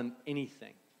not done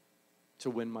anything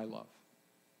to win my love.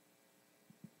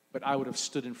 But I would have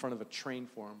stood in front of a train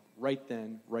for him right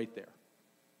then, right there.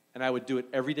 And I would do it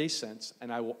every day since,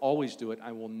 and I will always do it.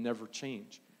 I will never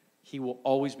change. He will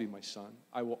always be my son.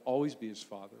 I will always be his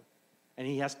father. And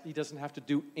he doesn't have to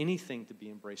do anything to be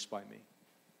embraced by me.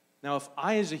 Now, if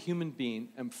I as a human being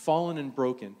am fallen and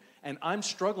broken, and I'm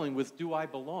struggling with, do I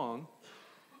belong?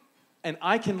 And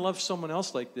I can love someone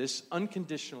else like this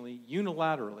unconditionally,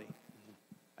 unilaterally.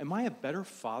 Am I a better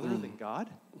father than God?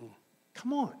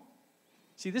 Come on.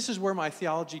 See, this is where my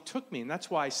theology took me, and that's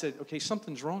why I said, okay,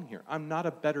 something's wrong here. I'm not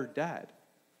a better dad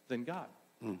than God.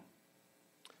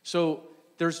 So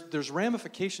there's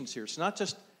ramifications here. It's not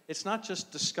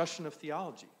just discussion of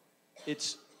theology.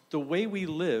 It's the way we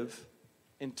live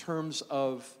in terms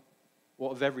of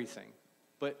everything.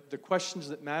 But the questions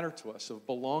that matter to us of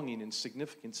belonging and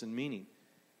significance and meaning,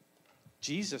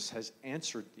 Jesus has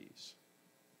answered these.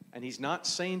 And he's not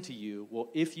saying to you, well,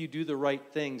 if you do the right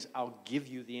things, I'll give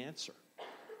you the answer.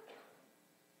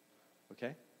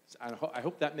 Okay? I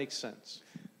hope that makes sense.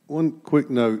 One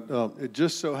quick note. It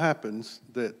just so happens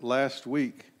that last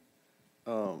week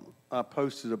I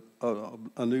posted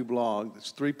a new blog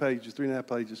that's 3.5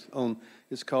 pages on,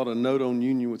 it's called A Note on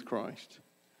Union with Christ.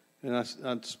 And I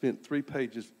spent 3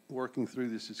 pages working through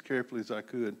this as carefully as I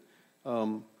could.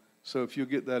 So if you'll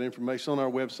get that information on our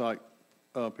website,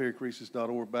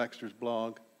 perichoresis.org, Baxter's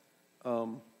blog.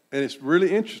 And it's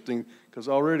really interesting because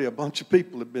already a bunch of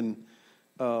people have been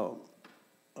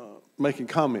making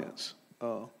comments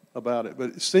about it.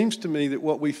 But it seems to me that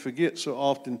what we forget so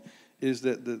often is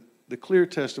that the clear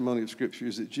testimony of Scripture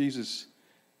is that Jesus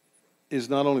is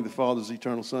not only the Father's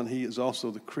eternal Son, he is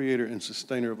also the creator and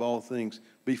sustainer of all things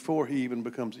before he even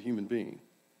becomes a human being.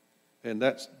 And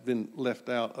that's been left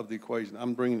out of the equation.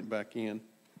 I'm bringing it back in.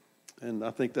 And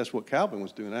I think that's what Calvin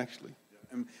was doing, actually.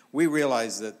 And we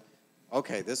realize that,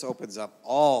 okay, this opens up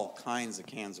all kinds of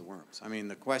cans of worms. I mean,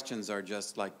 the questions are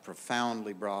just like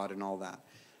profoundly broad and all that.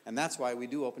 And that's why we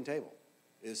do Open Table,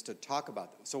 is to talk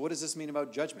about them. So what does this mean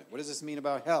about judgment? What does this mean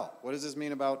about hell? What does this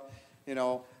mean about,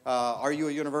 are you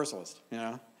a universalist?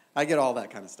 I get all that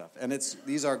kind of stuff. And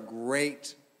these are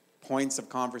great points of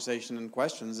conversation and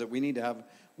questions that we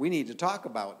need to talk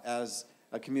about as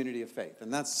a community of faith.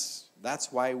 And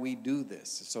that's why we do this,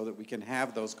 so that we can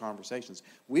have those conversations.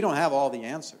 We don't have all the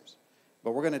answers,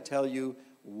 but we're going to tell you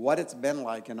what it's been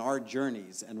like in our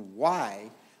journeys and why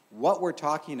what we're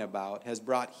talking about has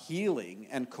brought healing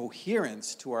and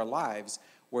coherence to our lives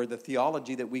where the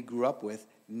theology that we grew up with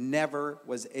never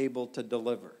was able to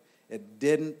deliver. It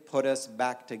didn't put us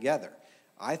back together.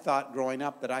 I thought growing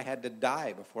up that I had to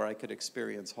die before I could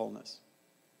experience wholeness.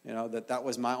 That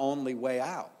was my only way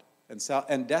out.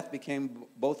 And death became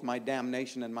both my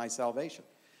damnation and my salvation,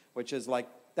 which is like,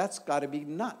 that's got to be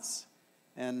nuts.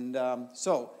 And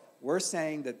so we're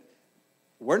saying that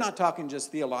we're not talking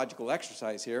just theological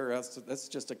exercise here. That's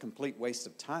just a complete waste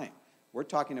of time. We're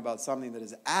talking about something that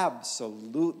has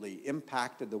absolutely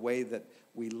impacted the way that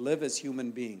we live as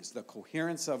human beings, the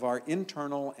coherence of our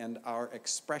internal and our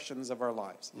expressions of our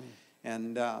lives.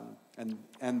 And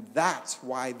that's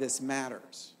why this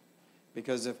matters.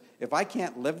 Because if I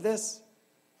can't live this,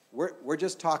 we're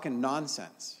just talking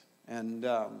nonsense. And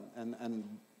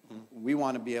we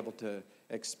want to be able to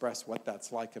express what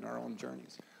that's like in our own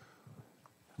journeys.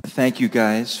 Thank you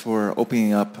guys for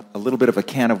opening up a little bit of a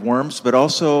can of worms, but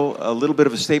also a little bit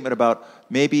of a statement about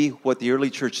maybe what the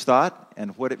early church thought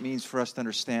and what it means for us to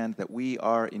understand that we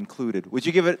are included. Would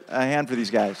you give it a hand for these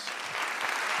guys?